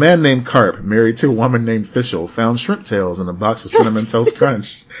tweeted, a man named Carp, married to a woman named Fischel, found shrimp tails in a box of Cinnamon Toast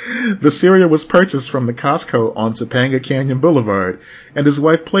Crunch. The cereal was purchased from the Costco on Topanga Canyon Boulevard, and his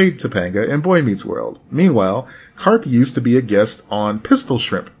wife played Topanga in Boy Meets World. Meanwhile, Carp used to be a guest on Pistol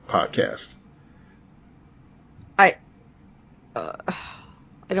Shrimp podcast. I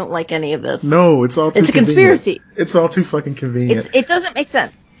don't like any of this. No, it's all too It's a conspiracy. It's all too fucking convenient. It doesn't make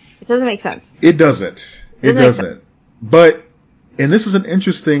sense. It doesn't make sense. It doesn't. It doesn't. But, and this is an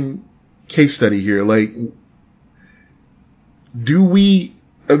interesting case study here, like, do we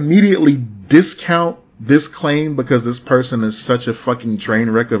immediately discount this claim because this person is such a fucking train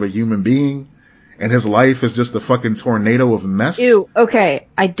wreck of a human being and his life is just a fucking tornado of mess? Ew, okay,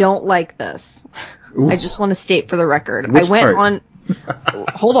 I don't like this. Ooh. I just want to state for the record. Which I went part? on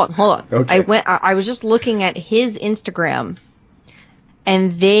hold on. Okay. I was just looking at his Instagram,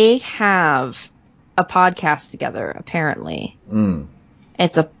 and they have a podcast together, apparently.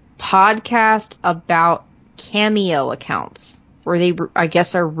 It's a podcast about Cameo accounts, where they, I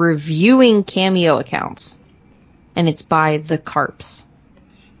guess, are reviewing Cameo accounts. And it's by the Carps,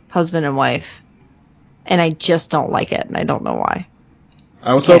 husband and wife. And I just don't like it, and I don't know why.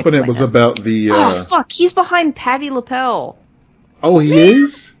 I was hoping it was about the... Oh, fuck, he's behind Patti LaBelle. Oh, he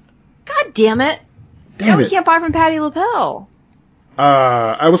is? God damn it. Damn it. You can't buy from Patti LaBelle.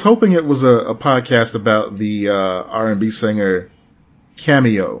 I was hoping it was a podcast about the R&B singer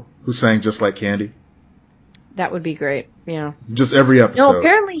Cameo, who sang Just Like Candy. That would be great, yeah. Just every episode. No,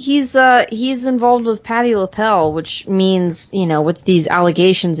 apparently he's involved with Patti LaBelle, which means, with these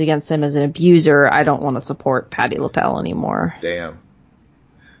allegations against him as an abuser, I don't want to support Patti LaBelle anymore. Damn.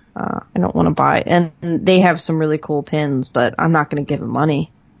 I don't want to buy. And they have some really cool pins, but I'm not going to give him money.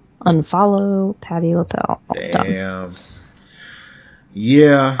 Unfollow Patti LaBelle. Damn. Done.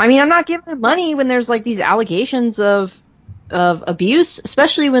 Yeah. I mean, I'm not giving him money when there's like these allegations of abuse,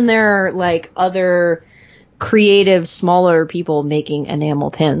 especially when there are like other creative, smaller people making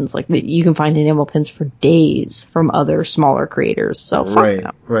enamel pins. Like you can find enamel pins for days from other smaller creators. So fuck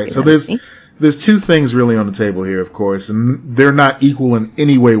them. Right. So there's two things really on the table here, of course, and they're not equal in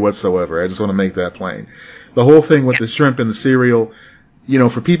any way whatsoever. I just want to make that plain. The whole thing with the shrimp and the cereal,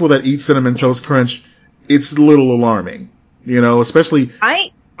 for people that eat Cinnamon Toast Crunch, it's a little alarming, especially.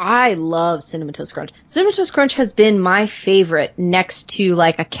 I love Cinnamon Toast Crunch. Cinnamon Toast Crunch has been my favorite next to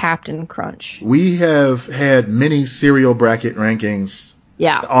like a Captain Crunch. We have had many cereal bracket rankings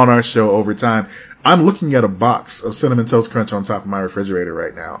on our show over time. I'm looking at a box of Cinnamon Toast Crunch on top of my refrigerator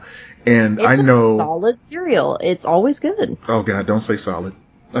right now. And it's I know. It's a solid cereal. It's always good. Oh, God, don't say solid.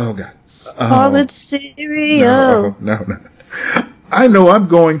 Oh, God. Solid cereal. No. I know I'm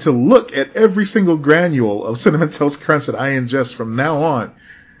going to look at every single granule of Cinnamon Toast Crunch that I ingest from now on.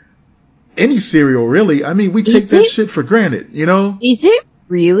 Any cereal, really. I mean, we take that shit for granted, Is it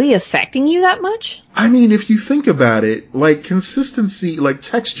really affecting you that much? I mean, if you think about it, like consistency, like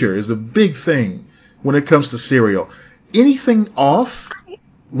texture is a big thing when it comes to cereal. Anything off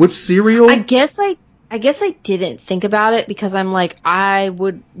with cereal? I guess I didn't think about it because I'm like, I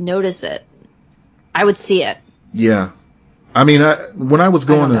would notice it. I would see it. Yeah. I mean, when I was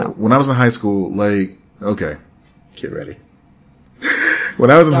in high school, like, okay, get ready. When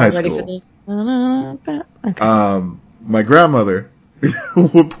I was in high school, my grandmother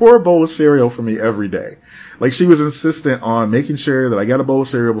would pour a bowl of cereal for me every day. Like, she was insistent on making sure that I got a bowl of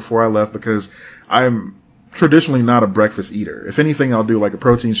cereal before I left because I'm traditionally not a breakfast eater. If anything, I'll do like a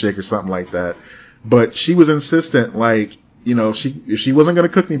protein shake or something like that. But she was insistent, like, if she wasn't going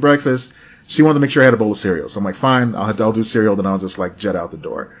to cook me breakfast, she wanted to make sure I had a bowl of cereal. So I'm like, fine, I'll do cereal, then I'll just like jet out the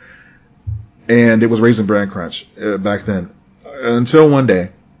door. And it was Raisin Bran Crunch back then. Until one day.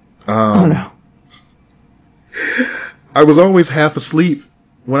 Oh no. I was always half asleep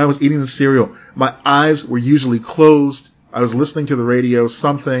when I was eating the cereal. My eyes were usually closed. I was listening to the radio,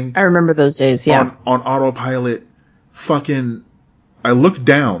 something. I remember those days, yeah. On autopilot. I looked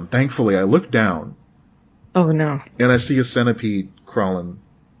down. Thankfully, I looked down. Oh no. And I see a centipede crawling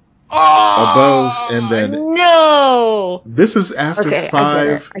above, and then no. This is after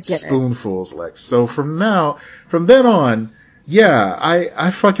 5 spoonfuls, Lex. So from then on, yeah,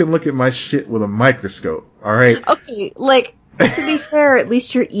 I fucking look at my shit with a microscope. All right. Okay, like, to be fair, at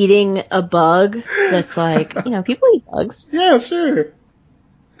least you're eating a bug that's like, people eat bugs. Yeah, sure.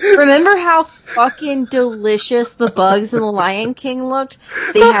 Remember how fucking delicious the bugs in The Lion King looked?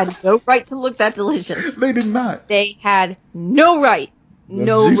 They had no right to look that delicious. They did not. They had no right.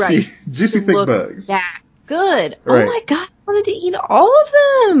 Juicy thick bugs. That good. Right. Oh my god, I wanted to eat all of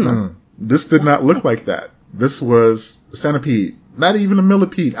them. This did not look like that. This was a centipede. Not even a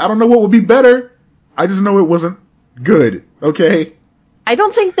millipede. I don't know what would be better. I just know it wasn't Good. Okay. I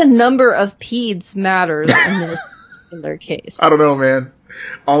don't think the number of peds matters in this particular case. I don't know, man.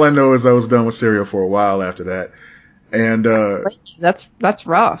 All I know is I was done with cereal for a while after that. And, that's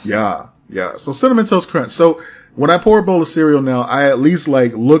rough. Yeah. So Cinnamon Toast Crunch. So when I pour a bowl of cereal now, I at least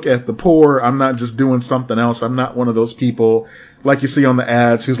like look at the pour. I'm not just doing something else. I'm not one of those people like you see on the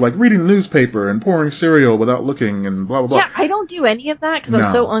ads who's like reading the newspaper and pouring cereal without looking and blah, blah, blah. Yeah, I don't do any of that because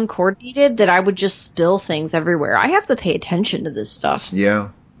I'm so uncoordinated that I would just spill things everywhere. I have to pay attention to this stuff. Yeah.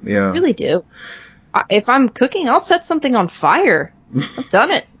 I really do. If I'm cooking, I'll set something on fire. I've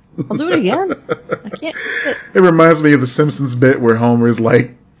done it. I'll do it again. I can't use it. It reminds me of the Simpsons bit where Homer's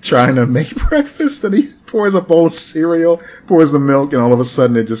like trying to make breakfast and he pours a bowl of cereal, pours the milk, and all of a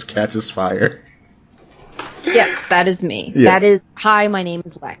sudden it just catches fire. Yes, that is me. Yeah. That is, hi, my name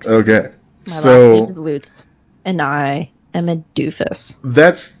is Lex. Okay. My last name is Lutz, and I am a doofus.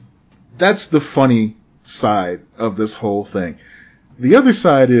 That's the funny side of this whole thing. The other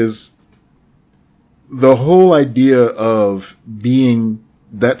side is the whole idea of being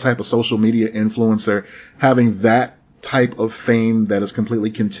that type of social media influencer, having that type of fame that is completely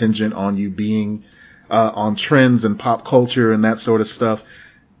contingent on you being on trends and pop culture and that sort of stuff.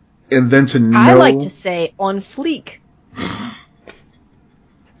 And then to know... I like to say on fleek.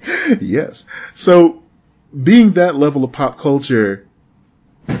 Yes. So being that level of pop culture,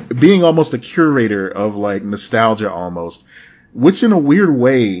 being almost a curator of like nostalgia almost, which in a weird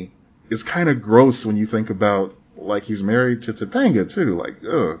way is kind of gross when you think about like he's married to Topanga too. Like,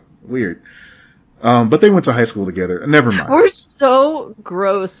 ugh, weird. But they went to high school together. Never mind. We're so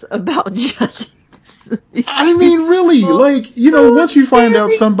gross about judging. I mean, really, like, you know, once you find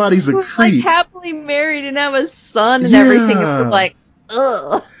out somebody's a creep. Like happily married and have a son and everything, and we're like,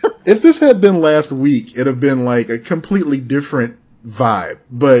 ugh. If this had been last week, it'd have been like a completely different vibe.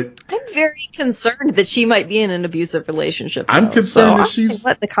 But I'm very concerned that she might be in an abusive relationship. I'm concerned that she's...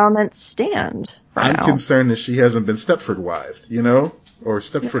 let the comments stand for now. I'm concerned that she hasn't been Stepford-wived, you know? Or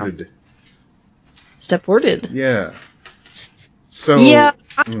Stepforded. Yeah. Stepforded. Yeah. So... Yeah,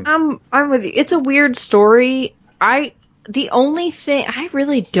 I'm with you. It's a weird story. The only thing...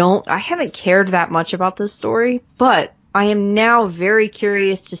 I haven't cared that much about this story, but I am now very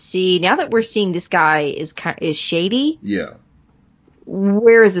curious to see, now that we're seeing this guy is shady. Yeah.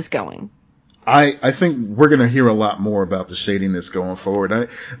 Where is this going? I think we're going to hear a lot more about the shadiness going forward.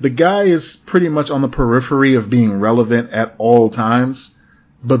 The guy is pretty much on the periphery of being relevant at all times,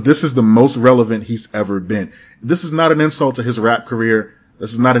 but this is the most relevant he's ever been. This is not an insult to his rap career.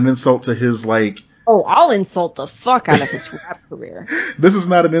 This is not an insult to his, like... Oh, I'll insult the fuck out of his rap career. This is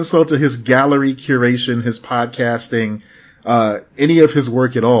not an insult to his gallery curation, his podcasting, any of his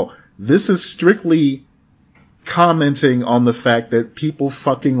work at all. This is strictly commenting on the fact that people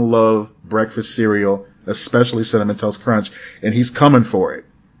fucking love breakfast cereal, especially Cinnamon Toast Crunch, and he's coming for it.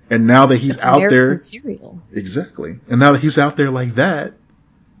 And now that he's out there... cereal. Exactly. And now that he's out there like that,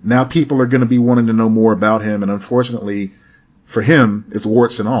 now people are going to be wanting to know more about him, and unfortunately for him, it's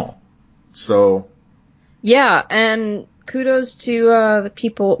warts and all. So... Yeah, and kudos to the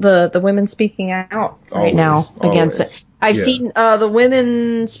people, the women speaking out right now against it. I've seen the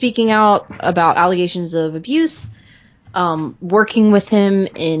women speaking out about allegations of abuse, working with him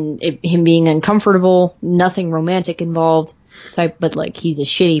in him being uncomfortable, nothing romantic involved, but like he's a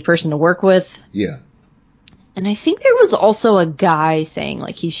shitty person to work with. Yeah. And I think there was also a guy saying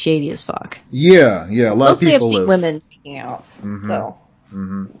like he's shady as fuck. Yeah. A lot of people I've seen women speaking out. Mm-hmm. So.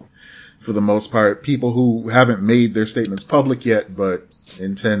 Mm-hmm. For the most part, people who haven't made their statements public yet, but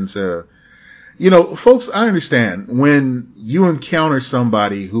intend to, you know, folks, I understand when you encounter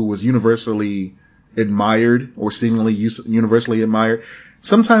somebody who was universally admired or seemingly universally admired,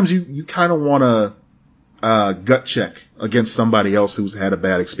 sometimes you kind of want to, gut check against somebody else who's had a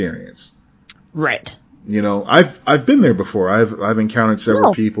bad experience. Right. You know, I've been there before. I've encountered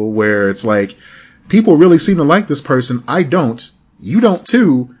several people where it's like, people really seem to like this person. I don't. You don't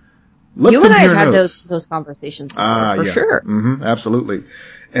too. Let's you and I have compare had notes. those conversations before, for sure. Mm-hmm, absolutely.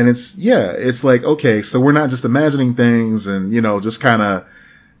 And it's like, okay, so we're not just imagining things and, you know, just kind of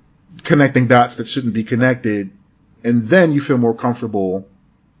connecting dots that shouldn't be connected. And then you feel more comfortable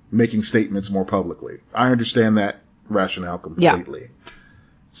making statements more publicly. I understand that rationale completely. Yeah.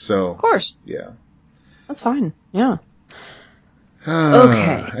 So. Of course. Yeah. That's fine. Yeah.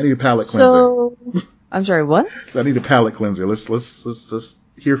 Okay. I need a palate cleanser. So, I'm sorry, what? I need a palate cleanser. Let's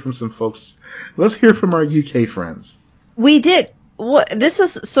hear from some folks. Let's hear from our UK friends. We did.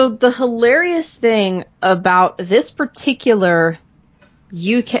 The hilarious thing about this particular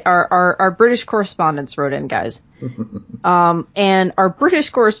UK, our British correspondents wrote in, guys. And our British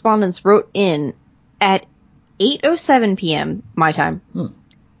correspondents wrote in at 8:07 p.m. my time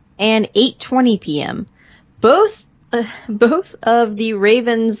and 8:20 p.m. Both of the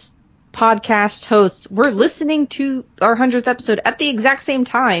Ravens podcast hosts were listening to our 100th episode at the exact same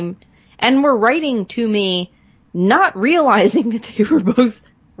time and were writing to me, not realizing that they were both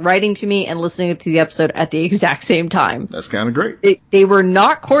writing to me and listening to the episode at the exact same time. That's kind of great. They were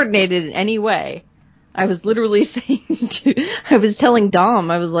not coordinated in any way. I was literally I was telling Dom,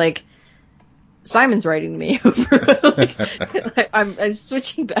 I was like, Simon's writing to me over. I'm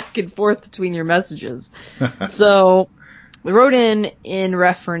switching back and forth between your messages. So we wrote in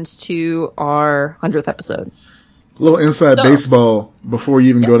reference to our 100th episode. A little inside baseball before you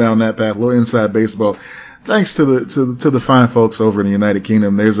even go down that path. A little inside baseball. Thanks to the fine folks over in the United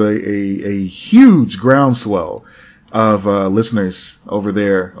Kingdom, there's a huge groundswell of listeners over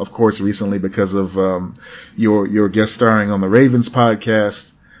there. Of course, recently because of your guest starring on the Ravens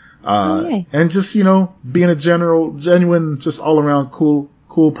podcast, and just being a genuine, just all around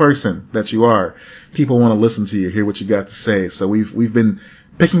cool person that you are. People want to listen to you, hear what you got to say. So we've been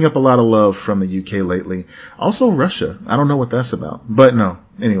picking up a lot of love from the UK lately. Also Russia. I don't know what that's about, but no.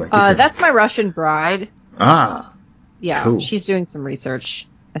 Anyway, that's my Russian bride. Ah, yeah, cool. She's doing some research.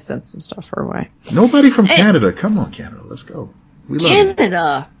 I sent some stuff her way. Nobody from Canada. Come on, Canada. Let's go. We love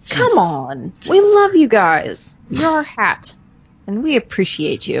Canada. You. Come on. Jesus. We love you guys. You're our hat. And we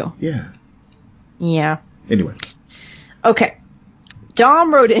appreciate you. Yeah. Yeah. Anyway. Okay.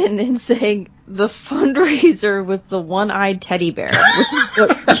 Dom wrote in and saying the fundraiser with the one-eyed teddy bear, which is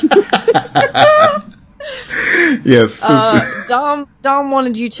what yes. Dom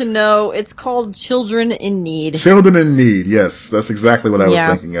wanted you to know it's called Children in Need. Children in Need, yes. That's exactly what I was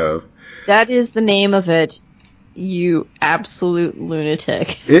thinking of. That is the name of it, you absolute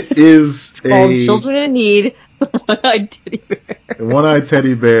lunatic. It is it's called Children in Need, the one-eyed teddy bear. The one-eyed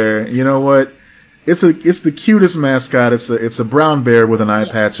teddy bear. You know what? It's the cutest mascot. It's a brown bear with an eye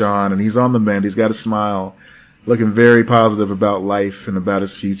patch on, and he's on the mend. He's got a smile, looking very positive about life and about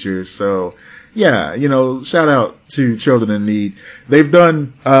his future. So, yeah, shout out to Children in Need. They've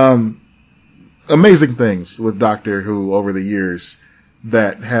done amazing things with Doctor Who over the years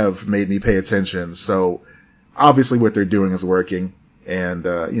that have made me pay attention. So, obviously what they're doing is working, and,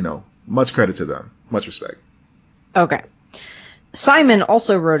 much credit to them. Much respect. Okay. Simon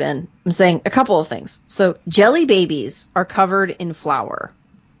also wrote in saying a couple of things. So, jelly babies are covered in flour.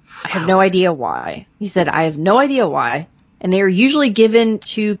 I have no idea why. He said, I have no idea why. And they are usually given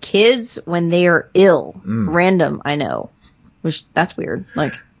to kids when they are ill. Random, I know. Which, that's weird.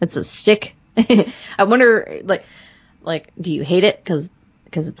 Like, it's a sick... I wonder, like, do you hate it? Because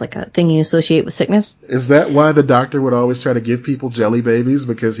it's like a thing you associate with sickness? Is that why the doctor would always try to give people jelly babies?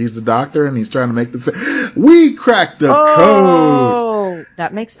 Because he's the doctor and he's trying to make the... We cracked the code! Oh,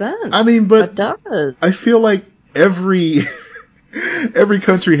 that makes sense. I mean, but... It does. I feel like every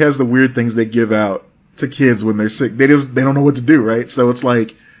country has the weird things they give out to kids when they're sick. They don't know what to do, right? So it's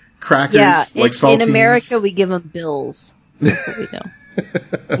like crackers, like saltines. In America, we give them bills. That's what we do.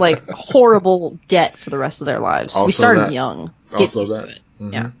 Like horrible debt for the rest of their lives. Also we started that. Young. Get used that. to it.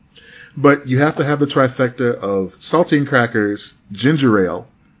 Mm-hmm. Yeah. But you have to have the trifecta of saltine crackers, ginger ale,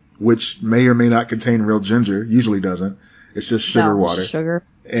 which may or may not contain real ginger. Usually doesn't. It's just sugar water. Sugar.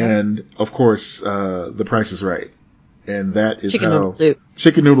 And of course, The Price is Right. And that is chicken noodle soup.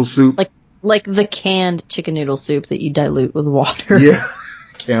 Chicken noodle soup. Like the canned chicken noodle soup that you dilute with water. Yeah.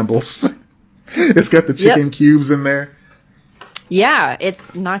 Campbell's. It's got the chicken cubes in there. Yeah,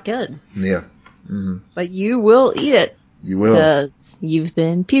 it's not good. Yeah. Mm-hmm. But you will eat it. You will. Because you've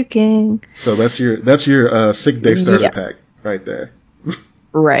been puking. So that's your sick day starter pack right there.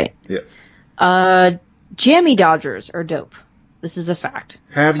 Right. Yeah. Jammy Dodgers are dope. This is a fact.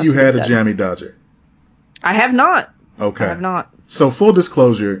 Have you had a Jammy Dodger? I have not. Okay. I have not. So full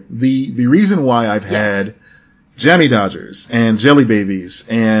disclosure, the reason why I've had Jammy Dodgers and Jelly Babies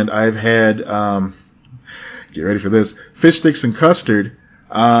and I've had, get ready for this, fish sticks and custard,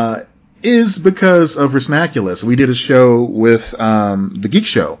 is because of Resnaculous. We did a show with, the Geek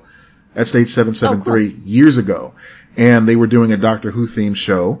Show at Stage 773 years ago, and they were doing a Doctor Who themed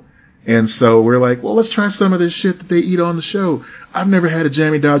show. And so we're like, well, let's try some of this shit that they eat on the show. I've never had a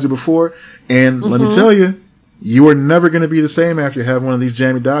Jammy Dodger before. And let me tell you, you are never going to be the same after you have one of these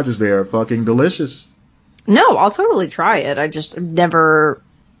Jammy Dodgers. They are fucking delicious. No, I'll totally try it. I just never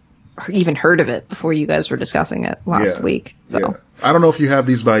even heard of it before you guys were discussing it last week. So I don't know if you have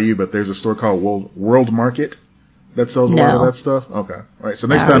these by you, but there's a store called World Market that sells a lot of that stuff. Okay. All right. So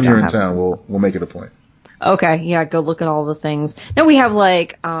next time you're in town, we'll make it a point. Okay. Yeah. Go look at all the things. Now we have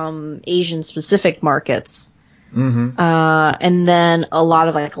like Asian specific markets And then a lot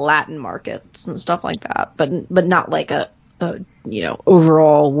of like Latin markets and stuff like that, but not like a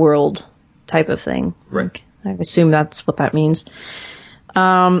overall world type of thing. Right. Like, I assume that's what that means.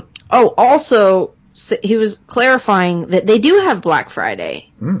 Also, he was clarifying that they do have Black Friday.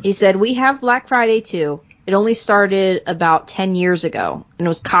 He said, we have Black Friday too. It only started about 10 years ago, and it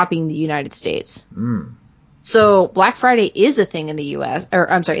was copying the United States. So Black Friday is a thing in the US,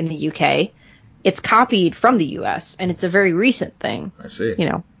 or I'm sorry, in the UK. It's copied from the US, and it's a very recent thing. I see.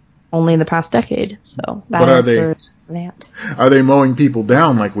 Only in the past decade. So that answers that. Are they mowing people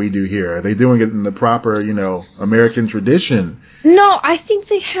down like we do here? Are they doing it in the proper, American tradition? No, I think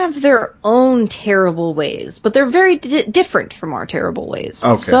they have their own terrible ways, but they're very different from our terrible ways.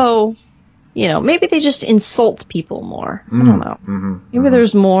 Okay. So, maybe they just insult people more. I don't know. Maybe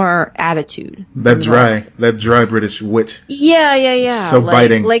there's more attitude. That dry British wit. Yeah. So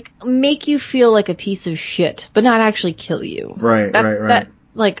biting. Like, make you feel like a piece of shit, but not actually kill you. Right.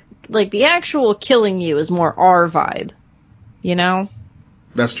 Like the actual killing you is more our vibe,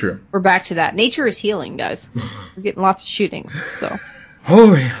 That's true. We're back to that. Nature is healing, guys. We're getting lots of shootings, so.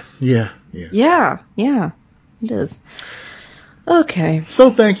 Oh, yeah. Yeah, it is. Okay. So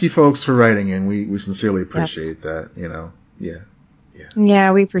thank you folks for writing in. We sincerely appreciate that, Yeah.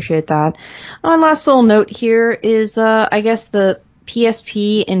 Yeah, we appreciate that. One last little note here is, I guess the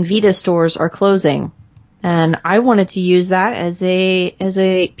PSP and Vita stores are closing. And I wanted to use that as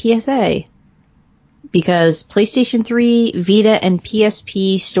a PSA, because PlayStation 3, Vita, and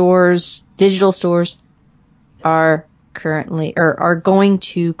PSP stores, digital stores, are going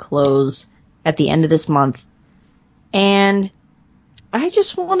to close at the end of this month. And I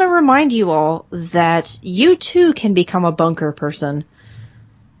just want to remind you all that you too can become a bunker person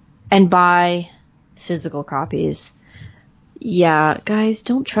and buy physical copies. Yeah, guys,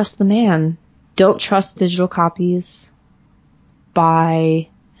 don't trust the man. Don't trust digital copies. Buy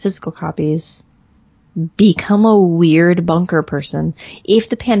physical copies. Become a weird bunker person. If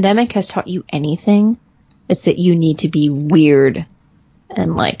the pandemic has taught you anything, it's that you need to be weird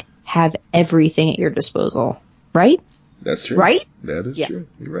and have everything at your disposal. Right? That's true. Right? That is true.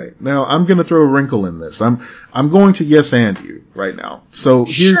 You're right. Now I'm going to throw a wrinkle in this. I'm going to yes and you right now. So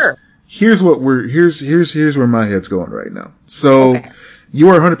here's where my head's going right now. So you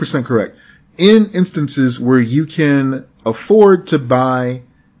are 100% correct. In instances where you can afford to buy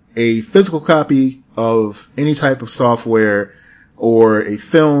a physical copy of any type of software or a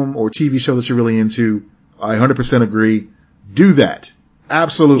film or TV show that you're really into, I 100% agree. Do that.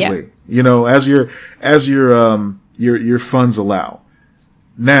 Absolutely. Yes. As your funds allow.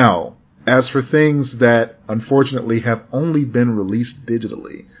 Now, as for things that unfortunately have only been released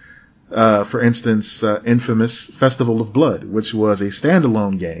digitally, for instance, Infamous Festival of Blood, which was a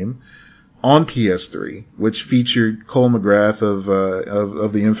standalone game on PS3, which featured Cole McGrath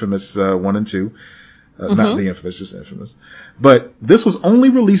of the Infamous 1 and 2. Not the Infamous, just Infamous. But this was only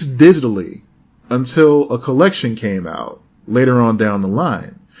released digitally until a collection came out later on down the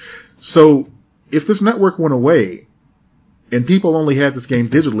line. So if this network went away and people only had this game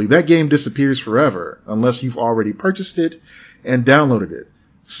digitally, that game disappears forever unless you've already purchased it and downloaded it.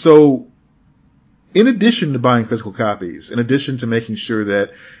 So in addition to buying physical copies, in addition to making sure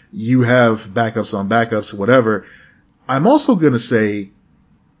that you have backups on backups, whatever, I'm also going to say,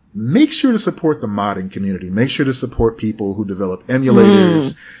 make sure to support the modding community. Make sure to support people who develop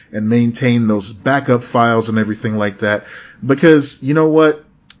emulators and maintain those backup files and everything like that. Because you know what?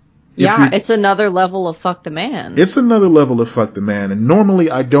 It's another level of fuck the man. It's another level of fuck the man. And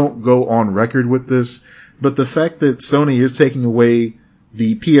normally I don't go on record with this, but the fact that Sony is taking away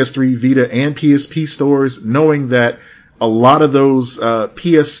the PS3, Vita, and PSP stores, knowing that a lot of those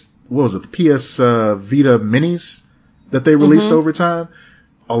PS Vita minis that they released over time,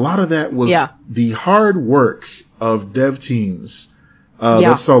 a lot of that was the hard work of dev teams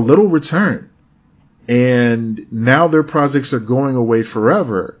that saw little return. And now their projects are going away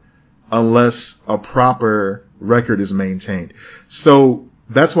forever unless a proper record is maintained. So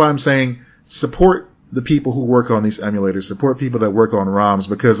that's why I'm saying support the people who work on these emulators, support people that work on ROMs,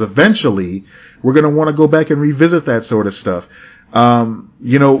 because eventually we're going to want to go back and revisit that sort of stuff.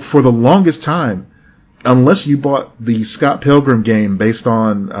 For the longest time, unless you bought the Scott Pilgrim game based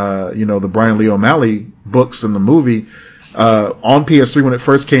on, the Brian Lee O'Malley books and the movie, on PS3 when it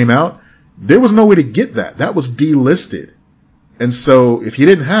first came out, there was no way to get that. That was delisted. And so if you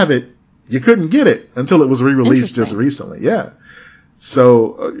didn't have it, you couldn't get it until it was re-released just recently. Yeah.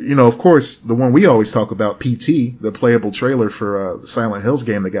 So, of course, the one we always talk about, PT, the playable trailer for the Silent Hills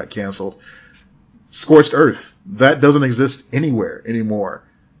game that got canceled, Scorched Earth, that doesn't exist anywhere anymore.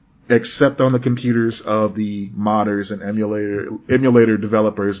 except on the computers of the modders and emulator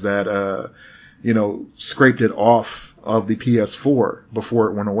developers that, scraped it off of the PS4 before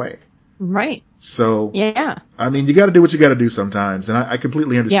it went away. Right. So, yeah. I mean, you got to do what you got to do sometimes, and I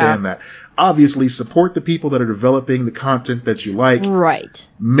completely understand that. Obviously, support the people that are developing the content that you like. Right.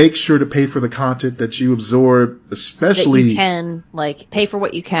 Make sure to pay for the content that you absorb, especially... That you can, pay for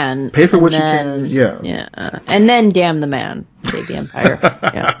what you can. Pay for what you can, yeah. Yeah. And then damn the man. Save the empire.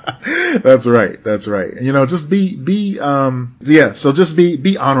 Yeah. That's right. Just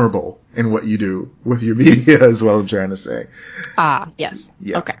be honorable in what you do with your media is what I'm trying to say. Yes.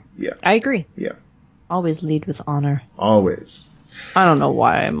 Yeah. Okay. Yeah. I agree. Yeah. Always lead with honor. Always. I don't know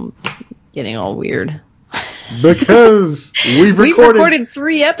why I'm getting all weird. Because we've recorded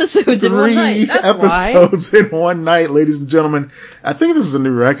 3 episodes in one night. That's in one night, ladies and gentlemen. I think this is a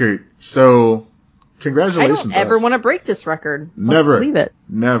new record. So, congratulations. I don't ever want to break this record. Never. Let's leave it.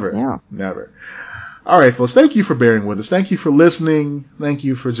 Never. Yeah. Never. All right, folks. Thank you for bearing with us. Thank you for listening. Thank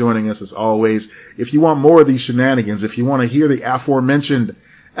you for joining us as always. If you want more of these shenanigans, if you want to hear the aforementioned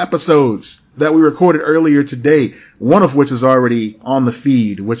episodes that we recorded earlier today, one of which is already on the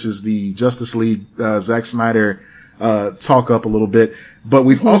feed, which is the Justice League Zack Snyder talk up a little bit. But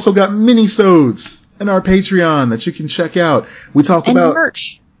we've also got mini-sodes in our Patreon that you can check out. We talk about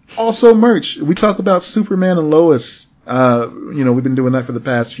merch. Also merch. We talk about Superman and Lois. We've been doing that for the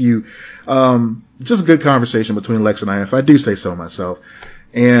past few. Just a good conversation between Lex and I, if I do say so myself.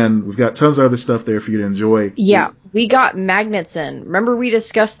 And we've got tons of other stuff there for you to enjoy. Yeah, we got magnets in. Remember we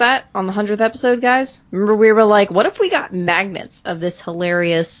discussed that on the 100th episode, guys? Remember we were like, what if we got magnets of this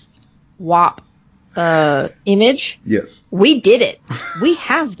hilarious WAP image? Yes. We did it. We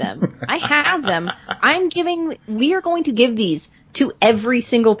have them. I have them. We are going to give these to every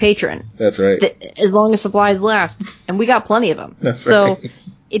single patron. That's right. As long as supplies last. And we got plenty of them. That's right. So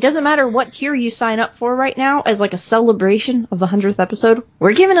it doesn't matter what tier you sign up for right now as a celebration of the 100th episode.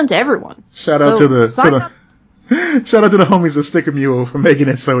 We're giving them to everyone. Shout out to the homies at Sticker Mule for making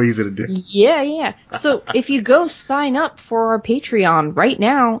it so easy to do. Yeah. So if you go sign up for our Patreon right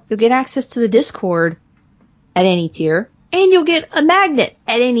now, you'll get access to the Discord at any tier, and you'll get a magnet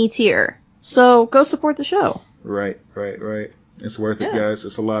at any tier. So go support the show. Right. It's worth it, guys.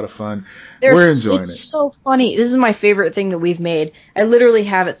 It's a lot of fun. We're enjoying it. It's so funny. This is my favorite thing that we've made. I literally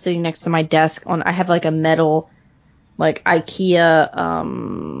have it sitting next to my desk. I have a metal, IKEA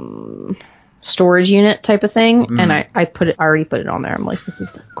storage unit type of thing, and I already put it on there. I'm like, this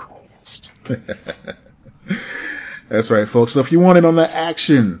is the greatest. That's right, folks. So if you want in on the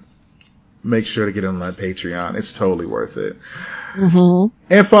action, make sure to get on that Patreon. It's totally worth it. Mm-hmm.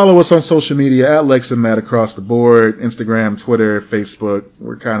 And follow us on social media at Lex and Matt across the board. Instagram, Twitter, Facebook.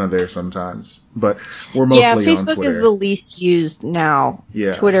 We're kind of there sometimes, but we're mostly on Twitter. Facebook is the least used now.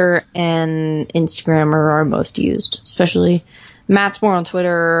 Yeah. Twitter and Instagram are our most used, especially Matt's more on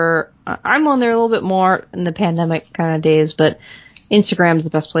Twitter. I'm on there a little bit more in the pandemic kind of days, but Instagram's the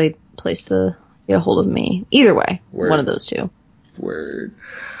best place to get a hold of me. Either way, one of those two. Word.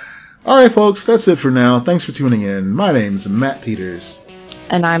 All right, folks, that's it for now. Thanks for tuning in. My name's Matt Peters.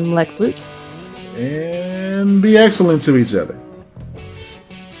 And I'm Lex Lutz. And be excellent to each other.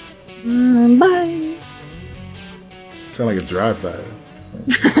 Bye. Sound like a drive-by.